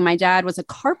touring. My dad was a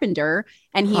carpenter,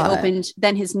 and he opened.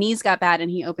 Then his knees got bad, and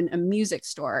he opened a music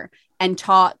store and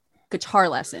taught guitar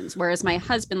lessons, whereas my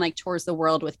husband like tours the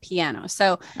world with piano.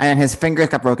 So And his fingers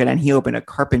got broken and he opened a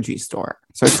carpentry store.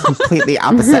 So it's completely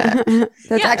opposite.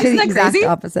 That's actually the exact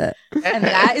opposite. And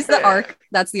that is the arc.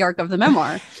 That's the arc of the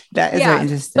memoir. That is very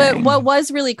interesting. But what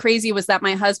was really crazy was that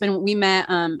my husband, we met,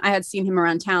 I had seen him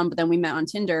around town, but then we met on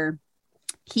Tinder.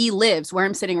 He lives where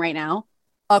I'm sitting right now,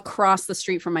 across the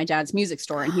street from my dad's music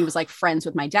store. And he was like friends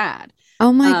with my dad.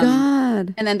 Oh my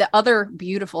God. And then the other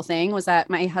beautiful thing was that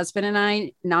my husband and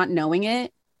I, not knowing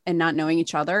it and not knowing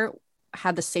each other,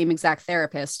 had the same exact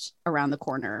therapist around the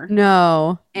corner.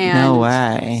 No. And no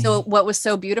way. so what was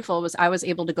so beautiful was I was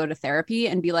able to go to therapy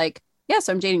and be like, yes,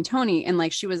 I'm dating Tony. And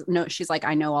like, she's like,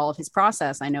 I know all of his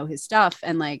process. I know his stuff.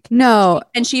 And like, no.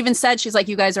 She even said, she's like,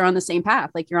 you guys are on the same path.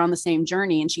 Like you're on the same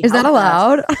journey. And she is that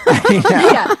allowed?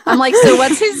 Yeah. I'm like, so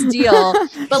what's his deal?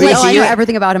 But like, I know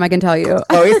everything about him. I can tell you.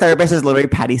 Chloe's therapist is literally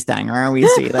Patty Stanger. We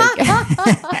see like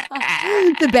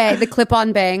the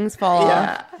clip-on bangs fall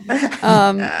off.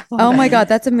 Oh my God,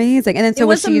 that's amazing. And then so it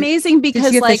was amazing because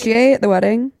did she like officiate the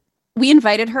wedding? We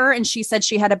invited her, and she said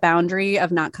she had a boundary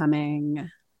of not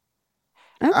coming.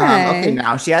 Okay.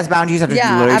 Now she has boundaries after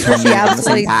after she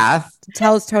absolutely path.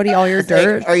 tells Tony all your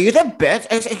dirt. Like, are you the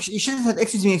bitch? You should have said,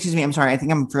 excuse me. I'm sorry. I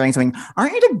think I'm forgetting something.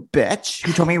 Aren't you the bitch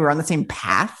who told me we're on the same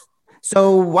path?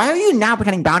 So why are you now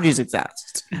pretending boundaries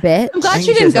exist? Bitch. I'm glad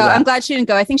she didn't go. I'm glad she didn't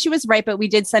go. I think she was right, but we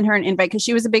did send her an invite because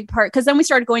she was a big part. Because then we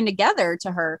started going together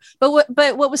to her. But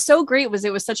what was so great was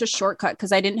it was such a shortcut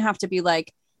because I didn't have to be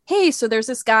like, hey, so there's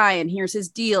this guy and here's his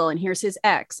deal and here's his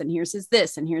ex and here's his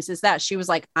this and here's his that. She was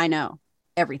like, I know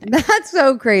everything. That's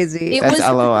so crazy. It That's was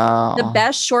LOL. the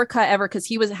best shortcut ever because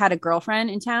he had a girlfriend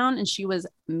in town and she was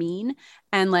mean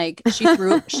and like she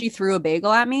threw a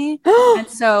bagel at me. And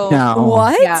so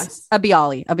what? Yeah, a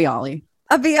Bialy.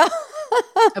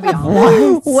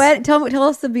 What? Tell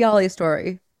us the Bialy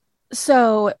story.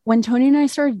 So when Tony and I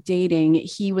started dating,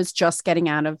 he was just getting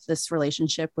out of this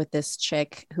relationship with this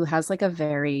chick who has like a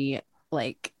very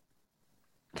like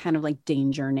kind of like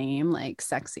danger name, like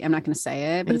sexy. I'm not going to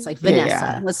say it, but it's like Vanessa.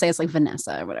 Yeah. Let's say it's like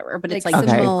Vanessa or whatever. But it's like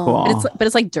okay, cool. But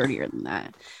it's like dirtier than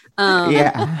that.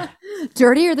 Yeah,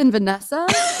 dirtier than Vanessa.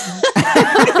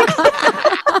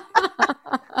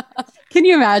 Can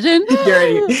you imagine?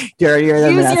 Dirtier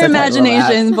than Use Vanessa, your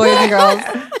imagination, boys and girls.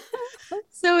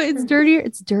 So it's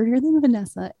dirtier than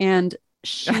Vanessa. And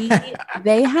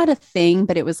they had a thing,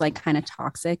 but it was like kind of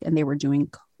toxic and they were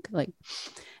doing like,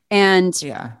 and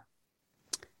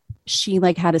she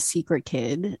like had a secret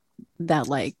kid that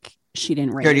like she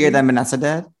didn't raise. Dirtier than Vanessa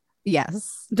did?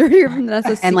 Yes. Dirtier than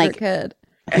Vanessa's secret and like kid.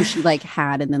 Who she like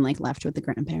had and then like left with the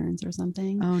grandparents or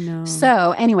something. Oh no.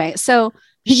 So anyway,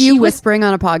 you whispering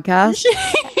on a podcast?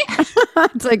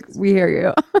 It's like we hear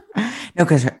you. No,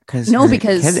 because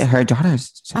her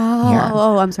daughter's here.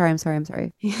 Oh, I'm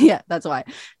sorry. Yeah, that's why.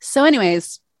 So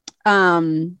anyways,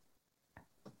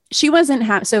 she wasn't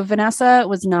happy. So Vanessa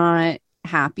was not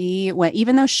happy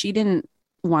even though she didn't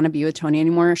want to be with Tony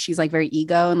anymore. She's like very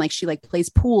ego and like she like plays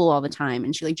pool all the time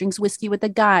and she like drinks whiskey with the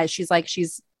guys. She's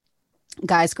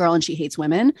guy's girl and she hates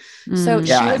women. So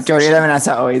dirtier than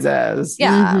Vanessa always is.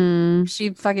 Yeah. Mm-hmm.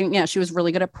 She was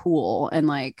really good at pool and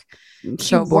like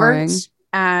so boring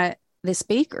at this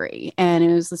bakery. And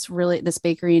it was this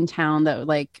bakery in town that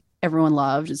like everyone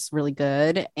loved. It's really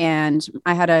good. And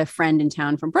I had a friend in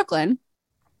town from Brooklyn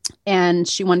and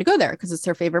she wanted to go there because it's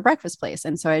her favorite breakfast place.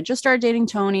 And so I just started dating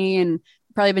Tony and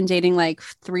probably been dating like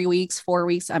 4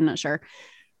 weeks. I'm not sure.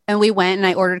 And we went and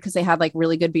I ordered because they had like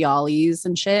really good Bialys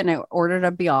and shit. And I ordered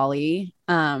a Bialy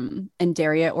and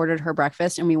Daria ordered her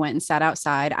breakfast and we went and sat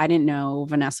outside. I didn't know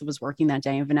Vanessa was working that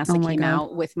day. And Vanessa came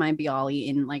out with my Bialy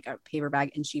in like a paper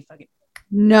bag and she fucking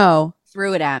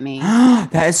threw it at me.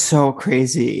 That is so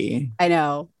crazy. I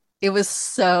know. It was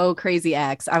so crazy,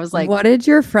 X. I was like, what did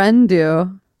your friend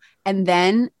do? And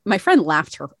then my friend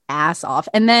laughed her ass off.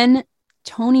 And then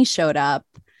Tony showed up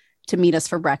to meet us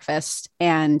for breakfast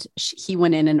and he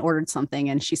went in and ordered something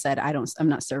and she said, I'm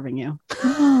not serving you.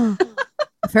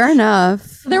 Fair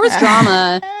enough. There was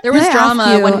drama.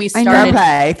 When we started.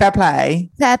 Fair play.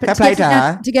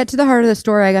 To get to the heart of the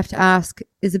story, I have to ask,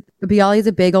 is a Bialy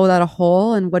a bagel without a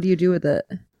hole? And what do you do with it?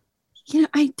 You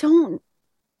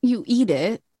eat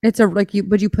it. It's a like you.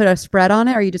 Would you put a spread on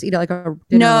it, or you just eat it like a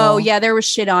dinner No, roll? yeah, there was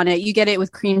shit on it. You get it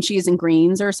with cream cheese and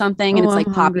greens or something, and Oh, it's like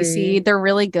I'm poppy hungry. seed. They're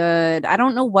really good. I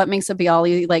don't know what makes a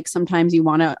bialy like. Sometimes you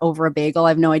want it over a bagel. I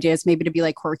have no idea. It's maybe to be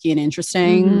like quirky and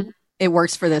interesting. Mhm. It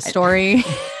works for this story.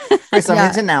 For some Yeah.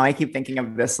 reason now I keep thinking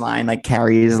of this line, like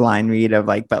Carrie's line read of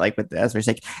like, but like with this, where she's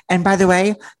like, and by the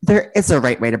way, there is a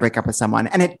right way to break up with someone,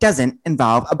 and it doesn't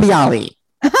involve a bialy.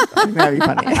 That'd be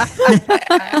funny.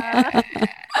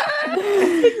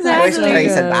 I wish Carrie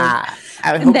said that.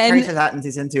 I hope Carrie said that in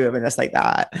season 2 of it, just like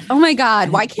that. Oh my God.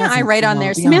 Why can't I doesn't write on there?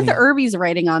 involve Samantha bialy. Irby's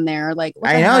writing on there. Like, what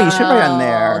I the know, you should write on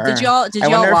hell? there. Did y'all I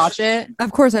wonder if- watch it?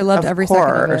 Of course, I loved Of every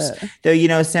course. second of it. Though, you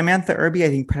know, Samantha Irby, I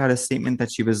think, put out a statement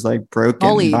that she was like broken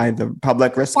Bullied. by the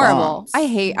public response. Horrible. I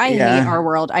hate our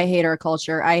world. I hate our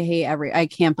culture. I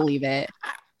can't believe it.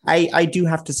 I do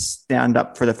have to stand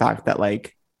up for the fact that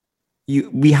like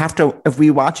we have to, if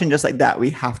we watch and just like that,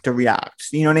 we have to react.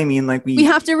 You know what I mean? Like We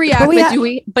have to react,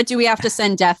 but do we have to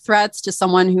send death threats to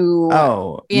someone who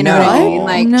you know what I mean?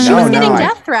 Like No. she was No, getting I-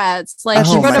 death threats. Like Oh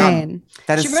she my wrote God.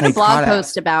 That is she wrote a blog psychotic.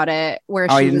 post about it where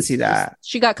Oh, I she didn't was see that.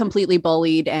 she got completely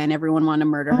bullied and everyone wanted to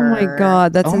murder Oh her. my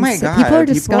God, that's Oh my insane. God, People are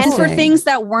people- disgusting. And for things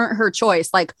that weren't her choice,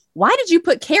 like why did you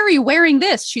put Carrie wearing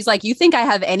this? She's like, you think I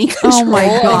have any control? Oh my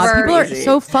God, over-" people are Crazy.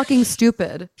 so fucking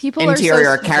stupid. People are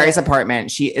Interior so Carrie's stupid.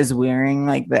 apartment. She is wearing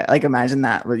like that. Like imagine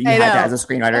that. You I had to, know. as a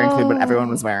screenwriter, include what everyone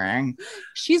Oh. was wearing.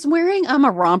 She's wearing a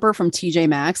romper from TJ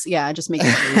Maxx. Yeah, it just makes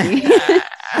it crazy.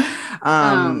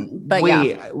 But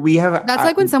wait, we have. That's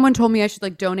like when someone told me I should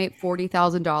like donate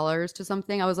 $40,000 to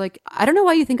something. I was like, I don't know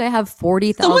why you think I have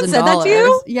 $40,000. Someone said that to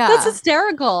you? Yeah, That's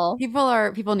hysterical.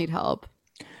 people need help.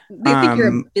 They think you're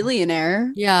a Um,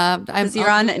 billionaire Yeah, because you're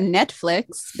on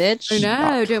Netflix, bitch. I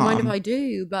know. Don't mind if .com. I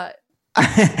do, but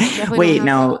Wait, don't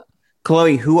now, have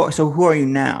Chloe, who are you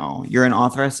now? You're an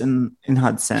authoress in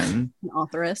Hudson. An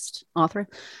author. Yeah,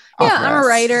 I'm a Authoress.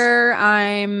 writer.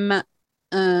 I'm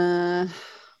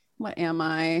what am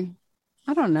I?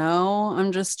 I don't know.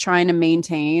 I'm just trying to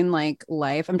maintain like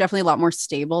life. I'm definitely a lot more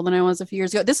stable than I was a few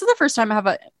years ago. This is the first time I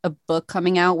have a book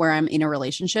coming out where I'm in a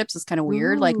relationship. So it's kind of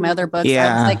weird. Like my other books,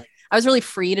 Yeah. I was really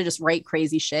free to just write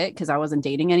crazy shit because I wasn't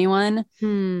dating anyone.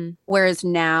 Hmm. Whereas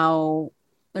now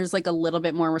there's like a little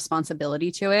bit more responsibility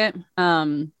to it,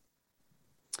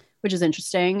 which is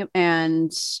interesting. And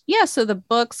yeah, so the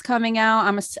book's coming out.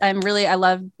 I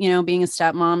love, being a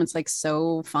stepmom. It's like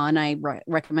so fun. I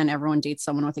recommend everyone dates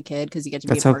someone with a kid because you get to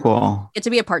be That's so cool. get to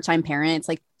be a part-time parent. It's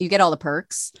like you get all the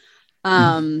perks.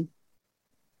 Mm.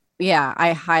 Yeah,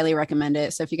 I highly recommend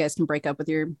it. So if you guys can break up with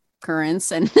your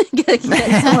currents and get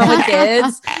someone with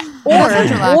kids, That sounds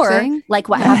or relaxing. like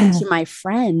what happened to my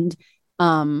friend,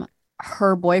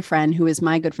 her boyfriend, who is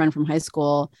my good friend from high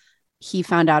school, he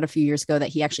found out a few years ago that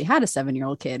he actually had a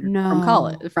 7-year-old kid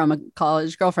from a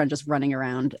college girlfriend just running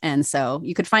around. And so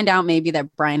you could find out maybe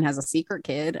that Brian has a secret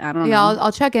kid. I don't know. Yeah,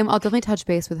 I'll check him. I'll definitely touch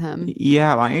base with him.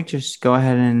 Yeah, why don't you just go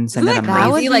ahead and send Isn't that that a That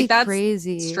mail? would crazy? be Like, that's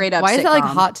crazy. straight up Why is that like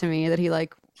sitcom. hot to me that he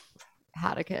like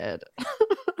had a kid?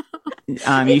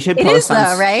 You should It is post on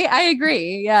though, right? I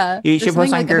agree. Yeah. You There's should something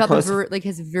post on like your about close. like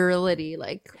his virility,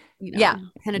 like Yeah.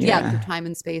 penetrating Yeah. through time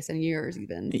and space and years,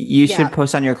 even. You Yeah. should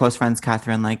post on your close friends,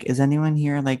 Catherine. Like, is anyone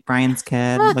here like Brian's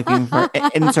kid looking for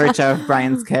in search of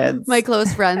Brian's kids? My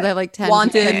close friends, I have like 10,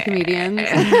 Wanted. 10 comedians.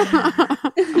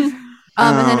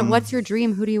 And then, what's your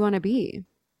dream? Who do you want to be?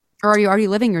 Or are you already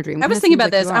living your dream? I was Kinda thinking seems about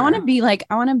like this. you I want to are.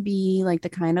 be like the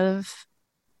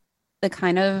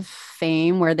kind of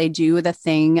fame where they do the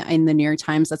thing in the New York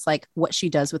Times that's like what she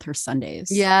does with her Sundays.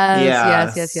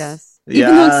 Yes.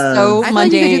 Even though it's so I feel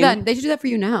like you could do mundane. that. They should do that for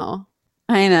you now.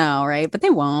 I know, right? But they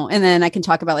won't. And then I can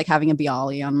talk about like having a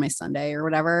bialy on my Sunday or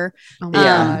whatever. Oh my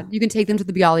Yeah. God. You can take them to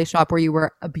the Bialy shop where you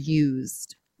were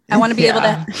abused. I want to be able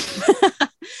Yeah. to.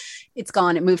 It's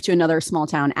gone. It moved to another small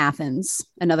town, Athens,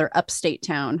 another upstate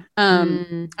town.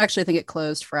 Actually, I think it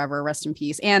closed forever. Rest in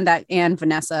peace. And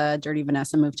Vanessa, Dirty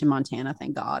Vanessa, moved to Montana.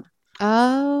 Thank God.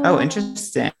 Oh,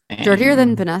 interesting. Dirtier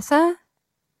than Vanessa?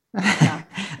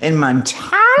 In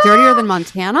Montana. Dirtier than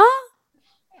Montana?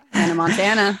 Hannah,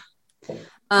 Montana.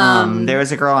 There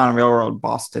was a girl on Real World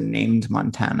Boston named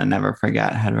Montana. Never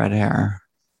forget. Had red hair.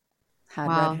 Had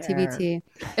Wow, red hair. TBT.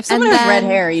 If someone And has red then-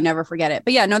 hair, you never forget it.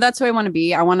 But yeah, no, that's who I want to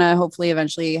be. I want to hopefully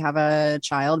eventually have a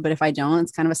child. But if I don't,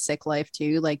 it's kind of a sick life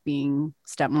too, like being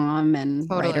stepmom and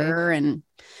Totally. writer and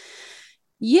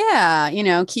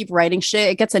keep writing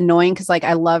shit. It gets annoying because like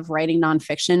I love writing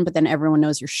nonfiction, but then everyone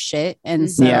knows your shit. And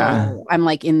so Yeah. I'm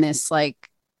like in this like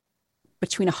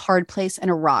between a hard place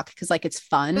and a rock because like it's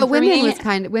fun. But for women me.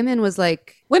 was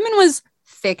like, Women was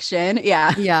fiction.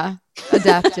 Yeah. yeah,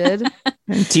 adapted.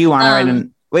 Do you want to write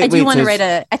Wait, I do want to so write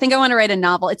I think I want to write a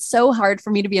novel. It's so hard for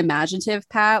me to be imaginative,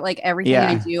 Pat. Like everything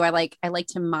I Yeah. do, I like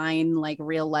to mine like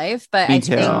real life, but Me I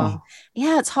too. think,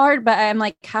 yeah, it's hard, but I'm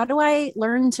like, how do I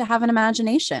learn to have an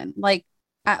imagination? Like,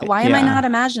 why am I Yeah. not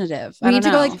imaginative? I We don't need to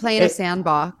go know. like play in a It-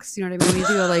 sandbox. You know what I mean? We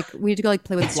need to go like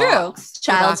play with It's true. blocks.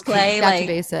 Child's Go back play, back to like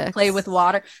basics. play with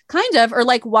water, kind of, or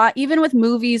like what? Even with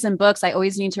movies and books, I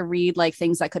always need to read like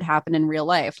things that could happen in real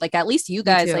life. Like at least you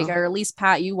guys, too. like, or at least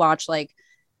Pat, you watch like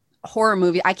horror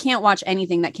movie. I can't watch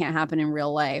anything that can't happen in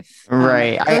real life.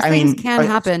 Right. Those I things mean, can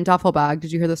happen. Duffel bag.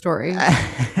 Did you hear the story?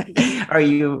 are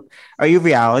you a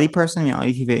reality person,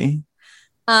 reality TV?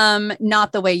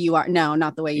 Not the way you are. No,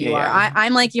 not the way you are. Yeah.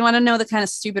 I'm like, you want to know the kind of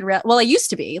stupid well, I used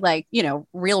to be like, you know,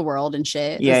 Real World and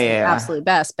shit. Yeah, is the yeah. absolute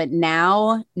best. But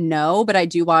now, no, but I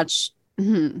do watch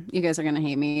you guys are gonna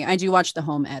hate me. I do watch the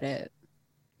home edit.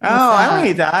 Oh, I don't that?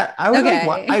 hate that. I would Okay.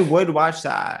 I would watch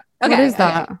that. What is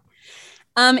that?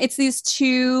 It's these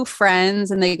two friends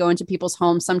and they go into people's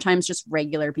homes, sometimes just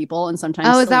regular people and sometimes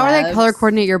Oh, is that where they celebs. color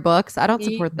coordinate your books? I don't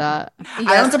support that. I don't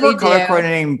Yes, support they color do.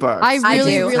 coordinating books. I I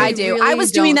really, do. really, I do. really I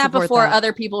was doing don't that support before that.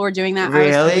 other people were doing that. I was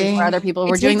doing it Really? before other people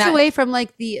were It doing takes that. away from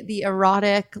like the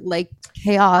erotic like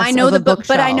chaos. I know of the a book,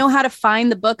 but I know bookshelf. how to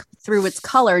find the book through its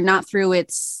color, not through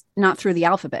the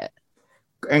alphabet.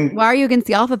 and Why are you against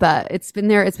the alphabet? It's been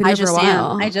there. It's been I there for a just am.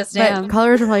 while. I just but am.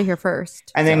 colors were probably here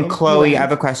first. and then so Chloe, you I win.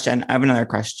 have a question. I have another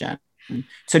question.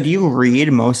 So do you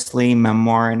read mostly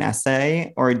memoir and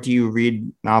essay, or do you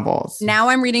read novels? Now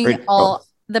I'm reading Read all both.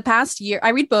 the past year. I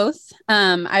read both.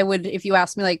 I would, if you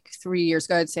asked me like 3 years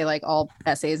ago, I'd say like all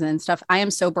essays and stuff. I am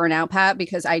so burnt out, Pat,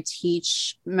 because I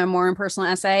teach memoir and personal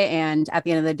essay. And at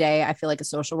the end of the day, I feel like a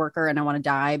social worker and I want to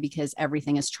die because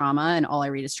everything is trauma and all I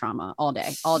read is trauma all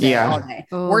day, all day, Yeah. all day.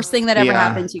 Oh. Worst thing that ever Yeah.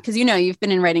 happened to you. Cause you know, you've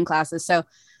been in writing classes. So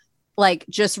like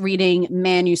just reading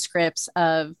manuscripts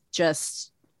of just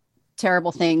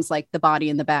terrible things like the body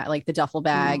in the bag, like the duffel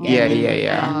bag. Oh, Yeah, and, yeah,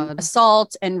 yeah. and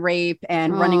assault and rape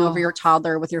and running Oh. over your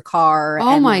toddler with your car.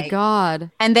 Oh and, my like,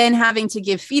 god! and then having to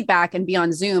give feedback and be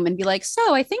on Zoom and be like,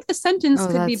 so I think the sentence Oh,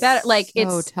 could be that's better. Like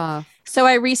so it's tough. so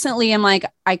I recently am like,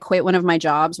 I quit one of my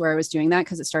jobs where I was doing that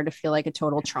because it started to feel like a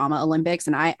total trauma Olympics.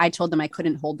 And I told them I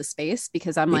couldn't hold the space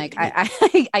because I'm like,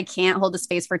 I can't hold the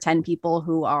space for 10 people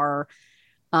who are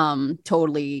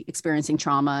totally experiencing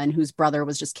trauma and whose brother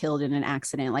was just killed in an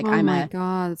accident. Like Oh my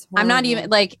god! It's I'm not horrible. even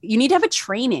like, you need to have a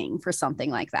training for something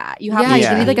like that. You have Yeah, to you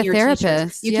train need, like, a your teachers.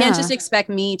 therapist. You can't Yeah. just expect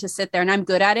me to sit there, and I'm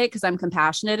good at it because I'm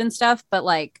compassionate and stuff. But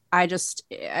like,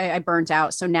 I burnt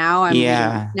out. So now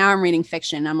I'm reading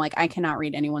fiction. I'm like, I cannot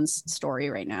read anyone's story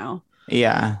right now.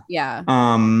 Yeah. Yeah.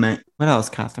 What else,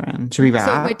 Catherine? Should we So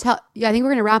wrap? wait, I think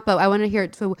we're gonna wrap up. I want to hear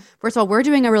it. So first of all, we're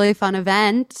doing a really fun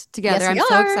event together. Yes, we I'm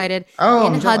so are. excited Oh,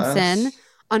 in I'm jealous. Hudson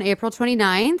on April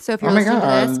 29th. So if you're Oh my listening to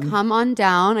this, God. come on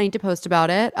down. I need to post about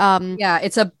it. Yeah,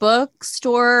 it's a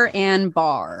bookstore and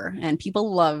bar, and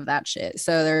people love that shit.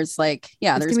 So there's like,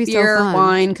 yeah, It's there's gonna be so beer, fun.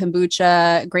 wine,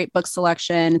 kombucha, great book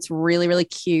selection. It's really, really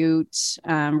cute.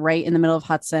 Right in the middle of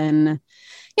Hudson.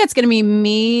 Yeah, it's gonna be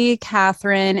me,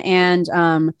 Catherine, and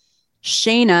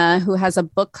Shayna, who has a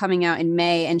book coming out in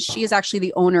May, and she is actually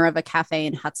the owner of a cafe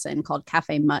in Hudson called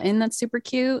Cafe Mutton. That's super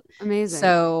cute. Amazing.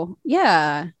 So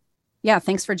yeah,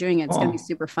 thanks for doing it. It's gonna be Cool.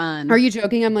 super fun. Are you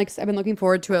joking? I've been looking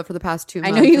forward to it for the past 2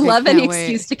 I months. know you Like, love can't any wait.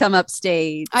 excuse to come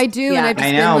upstage. I do, Yeah. and I've just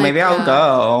I been, know. like, Maybe I'll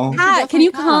go. Pat, can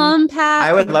you come, Pat?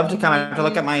 I would love to come. I have to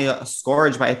look at my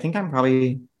storage, but I think I'm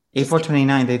probably April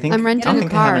 29th. I think I'm I renting don't a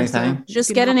think I have car. So anything. Just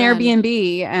you get can an hop in.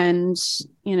 Airbnb and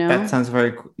That sounds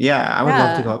very cool. Yeah, I would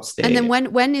love to Yeah. go upstate. And then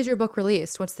when is your book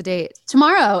released? What's the date?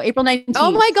 tomorrow, April 19th.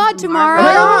 Oh my God, tomorrow? Oh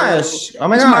my gosh. Oh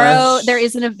my Tomorrow gosh. there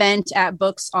is an event at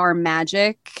Books Are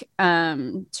Magic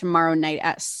tomorrow night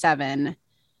at 7.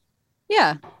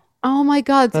 Yeah. Oh my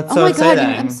God! That's oh so my God!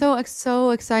 exciting. I'm so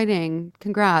exciting!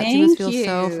 Congrats! You must Thank feel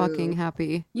so you. fucking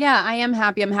happy. Yeah, I am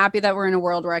happy. I'm happy that we're in a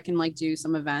world where I can like do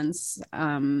some events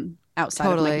outside of my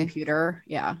Totally. computer.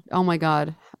 Yeah. Oh my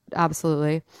God!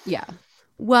 Absolutely. Yeah.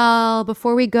 Well,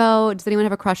 before we go, does anyone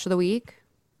have a crush of the week?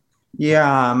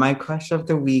 Yeah, my crush of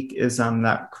the week is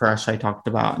that crush I talked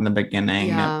about in the beginning.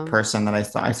 Yeah. A person that I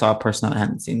saw. I saw a person that I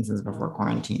hadn't seen since before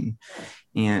quarantine,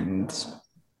 and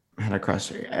I had a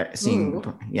crush. Seeing,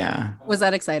 Ooh. yeah. Was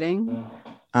that exciting?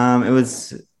 It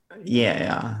was,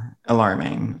 yeah,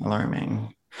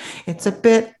 alarming. It's a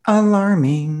bit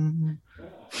alarming.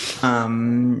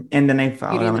 And then I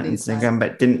followed Beauty him and on the Beast. Instagram,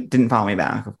 but didn't follow me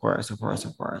back. Of course.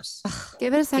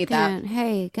 Give it a Hate that. second.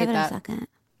 Hey, give Hate it that. a second.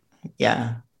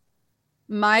 Yeah.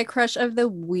 My crush of the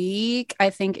week, I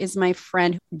think, is my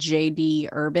friend JD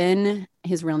Urban.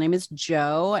 His real name is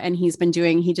Joe, and he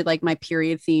did like my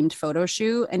period themed photo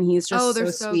shoot, and he's just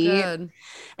they're so sweet. good.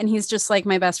 And he's just like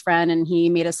my best friend, and he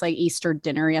made us like Easter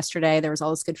dinner yesterday. There was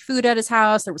all this good food at his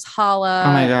house. There was challah.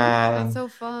 Oh my That's god. so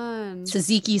fun.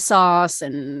 Tzatziki sauce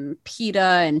and pita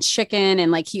and chicken,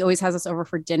 and like he always has us over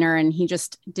for dinner, and he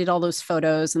just did all those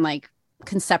photos and like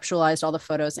conceptualized all the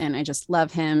photos, and I just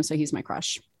love him, so he's my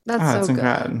crush. That's so good.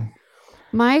 incredible.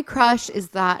 My crush is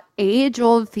that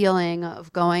age-old feeling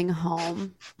of going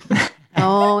home.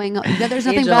 There's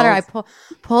nothing better.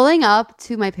 Pulling up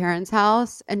to my parents'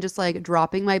 house and just like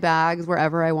dropping my bags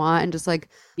wherever I want and just like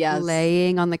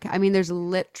laying on the. I mean,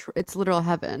 it's literal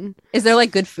heaven. Is there like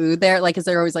good food there? Like, is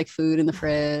there always like food in the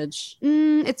fridge?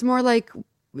 It's more like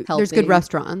there's good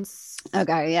restaurants.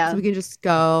 Okay, yeah. So we can just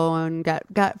go and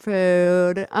get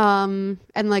food. And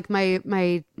like my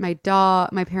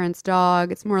parents'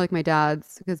 dog. It's more like my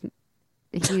dad's because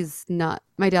he's not.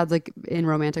 My dad's like in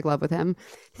romantic love with him.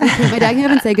 My dad came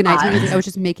up and say goodnight to me. He's like, I was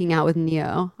just making out with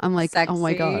Neo. I'm like, sexy oh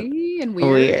my god, and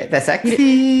weird. That's sexy.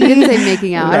 He didn't say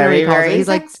making out. I don't know what he calls it. He's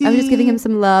sexy. like, I was just giving him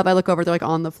some love. I look over, they're like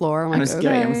on the floor. I'm just like,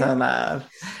 giving him okay. some love.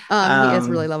 He is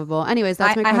really lovable. Anyways,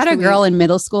 that's my I had a girl in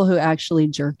middle school who actually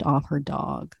jerked off her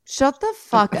dog. Shut the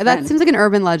fuck. That seems like an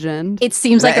urban legend. It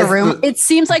seems like a rumor. It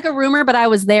seems like a rumor, but I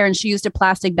was there, and she used a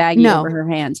plastic baggie over her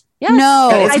hands. Yes. No,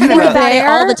 I think about it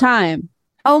all the time.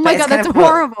 Oh my god, that's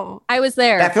horrible. I was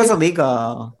there. That feels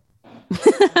illegal.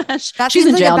 She's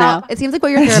in jail now. It seems like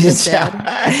what your therapist did. I'm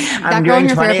that girl and doing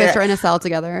your 20 therapist are in a cell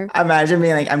together. Imagine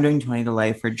being like, I'm doing 20 to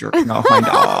life for jerking off my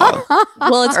dog.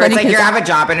 Well, it's or funny. It's like you have a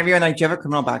job interview and like, do you have a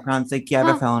criminal background? It's like, you have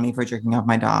a felony for jerking off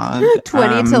my dog.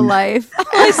 20 to life.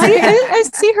 I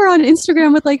see her on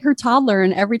Instagram with like her toddler,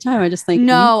 and every time I just think,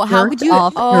 no, how could you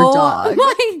off your dog?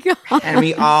 Oh my god! And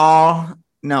we all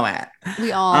know it.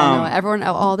 We all know it. Everyone,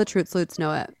 all the Truth Salutes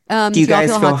know it. Do you guys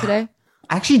feel hot today?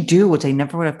 I actually do, which I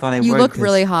never would have thought I would. You look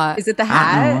really hot. Is it the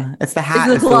hat? It's the hat.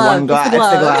 It's the one glove. glove.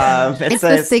 It's the glove. It's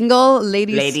the single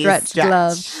lady stretch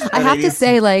glove. I have to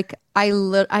say, like, I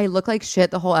look like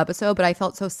shit the whole episode, but I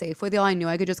felt so safe with y'all. I knew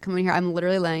I could just come in here. I'm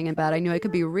literally laying in bed. I knew I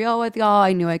could be real with y'all.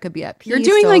 I knew I could be at peace. You're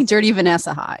doing like dirty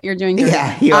Vanessa hot. You're doing dirty.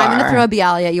 Yeah, you I'm going to throw a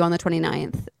Bialy at you on the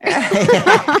 29th.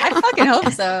 I fucking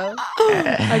hope so.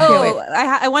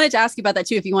 I wanted to ask you about that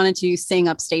too. If you wanted to sing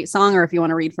Upstate song or if you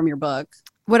want to read from your book.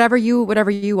 Whatever you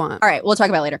want. All right, we'll talk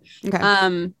about it later.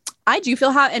 Okay. I do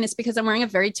feel hot, and it's because I'm wearing a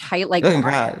very tight, like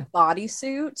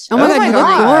bodysuit. Oh my god, you look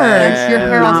gorgeous. Your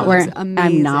hair also looks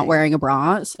amazing. I'm not wearing a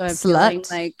bra, so I'm feeling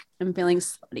Slut. like I'm feeling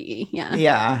slutty. Yeah.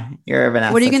 Yeah, you're a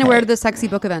Vanessa. What are you going to wear to the sexy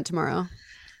book event tomorrow?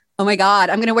 Oh my god,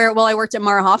 I'm going to wear it. Well, I worked at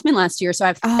Mara Hoffman last year, so I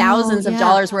have thousands of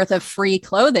dollars worth of free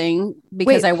clothing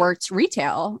because I worked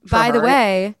retail. By the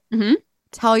way. Mm-hmm.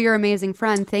 Tell your amazing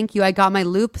friend, thank you. I got my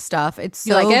loop stuff. It's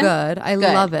so good. I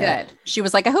love it. Good. She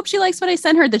was like, I hope she likes what I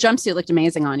sent her. The jumpsuit looked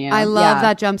amazing on you. I love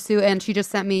that jumpsuit. And she just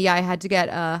sent me, I had to get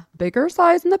a bigger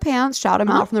size in the pants. Shout them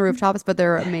out from the rooftops, but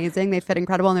they're amazing. They fit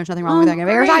incredible and there's nothing wrong with having a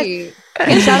bigger size.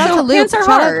 And shout out to Loop. Pants are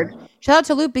hard. Shout out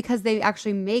to Loop because they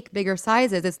actually make bigger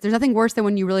sizes. There's nothing worse than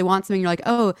when you really want something. You're like,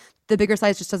 oh, the bigger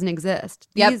size just doesn't exist.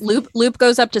 Yep. Loop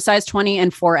goes up to size 20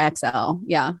 and 4XL.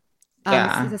 Yeah.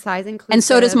 The size inclusive. And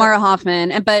so does Mara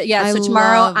Hoffman. So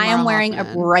tomorrow I am wearing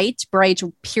Hoffman. a bright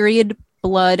period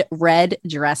blood red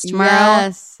dress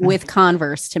tomorrow with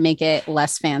Converse to make it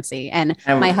less fancy. And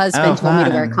my husband told me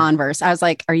to wear Converse. I was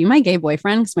like, are you my gay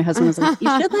boyfriend? Because my husband was like,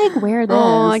 you should like wear this.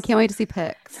 Oh, I can't wait to see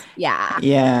pics. Yeah.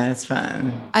 Yeah, it's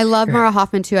fun. I love Mara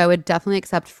Hoffman too. I would definitely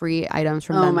accept free items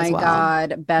from them as well. Oh my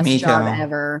God. Best job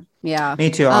ever. Yeah. Me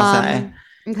too, I'll say.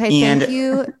 Okay, and thank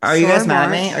you. Are you guys mad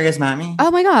at me? Are you guys mad at me? Oh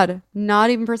my god,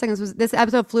 not even for a second. This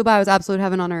episode flew by. It was absolute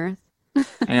heaven on earth.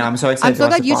 I know. I'm so excited. I'm so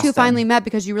glad you two finally met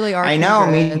because you really are. I know.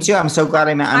 Me too. I'm so glad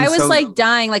I met. I was like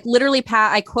dying. Like literally,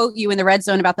 Pat. I quote you in the red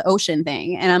zone about the ocean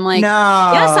thing, and I'm like,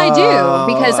 no. Yes, I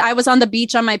do, because I was on the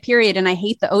beach on my period, and I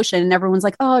hate the ocean. And everyone's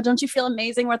like, oh, don't you feel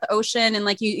amazing? We're at the ocean, and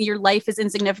like your life is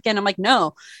insignificant. I'm like,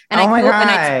 no. And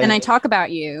I talk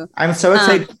about you. I'm so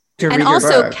excited. And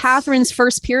also Catherine's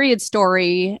first period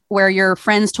story where your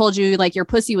friends told you like your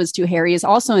pussy was too hairy is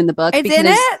also in the book. It's in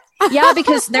it? Yeah,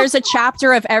 because there's a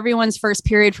chapter of everyone's first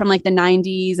period from like the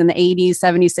 90s and the 80s,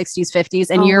 70s, 60s, 50s.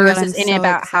 And yours is in it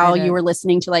about how you were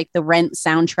listening to like the Rent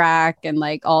soundtrack and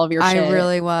like all of your shit. I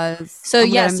really was. So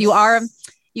yes, you are.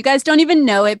 You guys don't even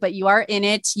know it, but you are in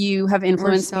it. You have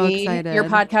influenced so me. excited. Your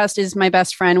podcast is my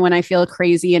best friend when I feel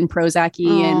crazy and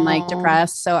Prozac-y and like Aw.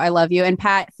 depressed. So I love you. And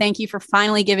Pat, thank you for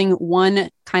finally giving one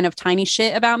kind of tiny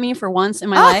shit about me for once in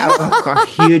my life. Oh, God,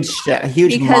 huge shit,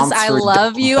 huge Because I monster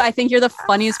love dump. you. I think you're the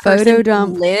funniest Photo person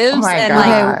dump. who lives. Oh my and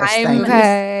gosh, like thank you.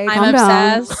 Okay, I'm calm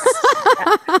down. obsessed.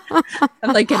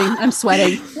 I'm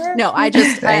sweating. No, I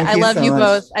Thank you love so you much.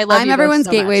 both. I love I'm you both everyone's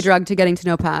so gateway much. drug to getting to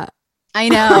know Pat. I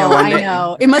know. Yeah, one I day-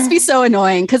 know. It must be so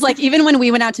annoying because, like, even when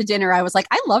we went out to dinner, I was like,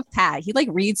 I love Pat. He like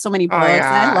reads so many books, and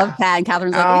I yeah. love Pat. And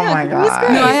Catherine's like, Oh yeah, my he's God.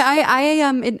 great.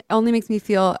 No, it only makes me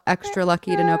feel extra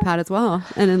lucky to know Pat as well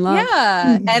and in love.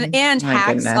 Yeah, and My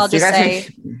Hacks. goodness. I'll You just guys say,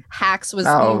 make- Hacks was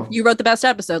Oh. you wrote the best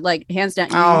episode, like hands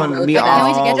down. You Oh, wrote we the I can't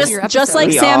wait to all get to your best. Just like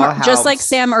We Sam, all just like helped.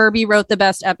 Sam Irby wrote the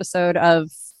best episode of.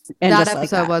 And That just like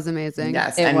episode that. was amazing.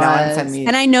 Yes, It and was. no one sent me.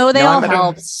 And I know they no one all better-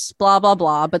 helped, blah, blah,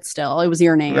 blah, but still, it was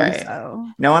your name. Right. So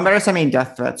No one better send me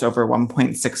death threats over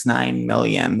 1.69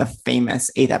 million, the famous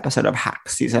 8th episode of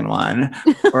Hacks season 1,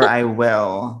 or I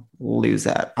will lose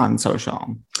it on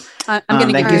social. I'm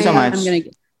gonna Thank give you so much.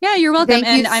 Yeah, you're welcome. Thank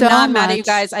you And I'm so not mad at you much.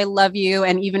 guys. I love you.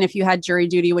 And even if you had jury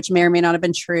duty, which may or may not have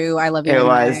been true, I love you. It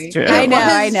anyway. was true. I know. It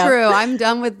I was know. true. I'm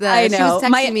done with this. I She know. was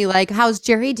texting me like, "How's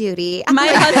jury duty?" My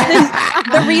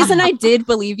husband, the reason I did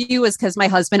believe you was because my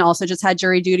husband also just had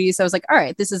jury duty. So I was like, all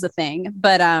right, this is a thing.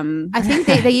 But I think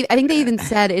I think they even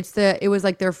said it was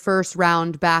like their first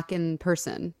round back in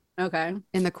person okay.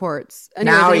 in the courts.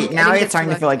 Now, Anyways, I now think it's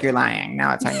starting to feel like you're lying.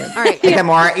 Now it's starting to. All right. Like the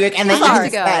more, and they Sorry.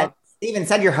 even said, they even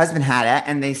said your husband had it,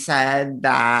 and they said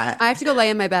that. I have to go lay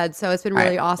in my bed, so it's been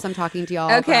really awesome talking to y'all.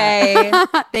 but- Okay.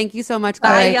 Thank you so much,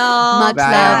 Bye, guys. y'all. Much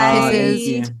Bye, love, y'all. kisses.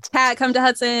 Thank you. Pat, come to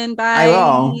Hudson. Bye. I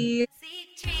will. Seek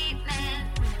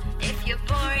treatment if you're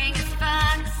boring